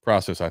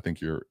process, I think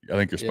you're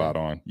spot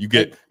on. You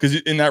get because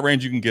in that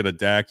range you can get a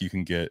Dak, you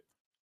can get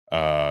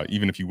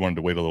even if you wanted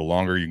to wait a little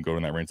longer, you can go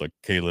in that range like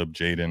Caleb,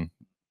 Jaden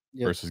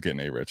versus getting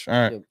A-Rich. All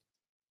right.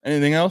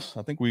 Anything else?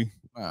 I think we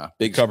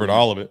covered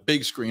all of it.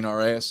 Big screen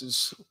our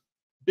asses.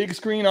 Big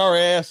screen our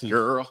asses.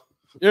 Girl.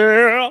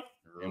 Yeah.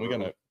 And we're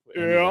gonna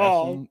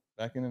put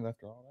back in it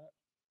after all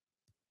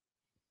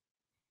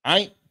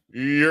that.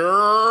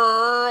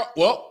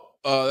 Well,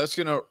 that's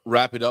gonna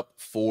wrap it up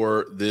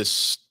for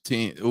this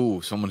team.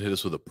 Ooh, someone hit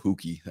us with a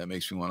Pookie. That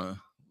makes me want to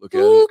look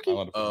at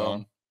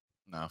it.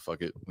 Nah,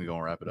 fuck it. We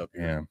gonna wrap it up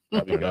here.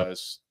 Love you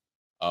guys.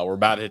 We're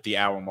about to hit the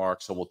hour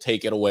mark, so we'll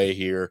take it away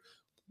here.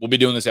 We'll be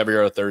doing this every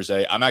other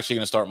Thursday. I'm actually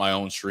gonna start my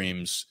own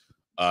streams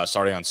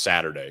starting on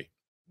Saturday,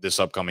 this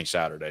upcoming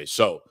Saturday.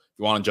 So if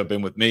you want to jump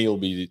in with me, it'll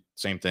be the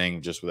same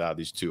thing, just without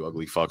these two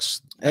ugly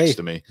fucks next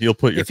to me. He'll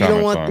put your if you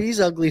don't want on. these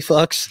ugly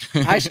fucks,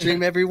 I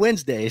stream every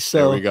Wednesday. So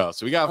there we go.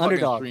 So we got fucking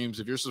Underdog. streams.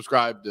 If you're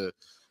subscribed to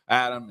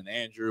Adam and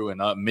Andrew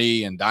and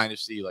me and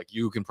Dynasty, like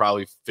you can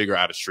probably figure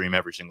out a stream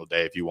every single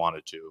day if you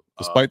wanted to.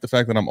 Despite the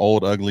fact that I'm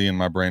old, ugly, and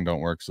my brain don't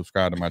work,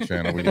 subscribe to my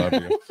channel. We love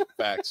you.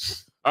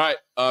 Facts. All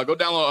right, go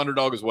download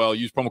Underdog as well.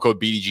 Use promo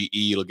code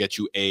BDGE. It'll get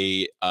you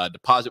a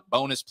deposit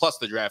bonus plus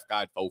the draft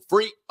guide for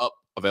free.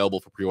 Available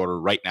for pre-order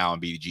right now on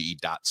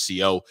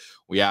bdge.co.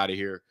 We out of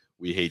here.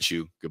 We hate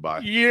you. Goodbye.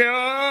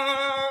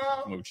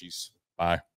 Yeah. Moochies. Bye.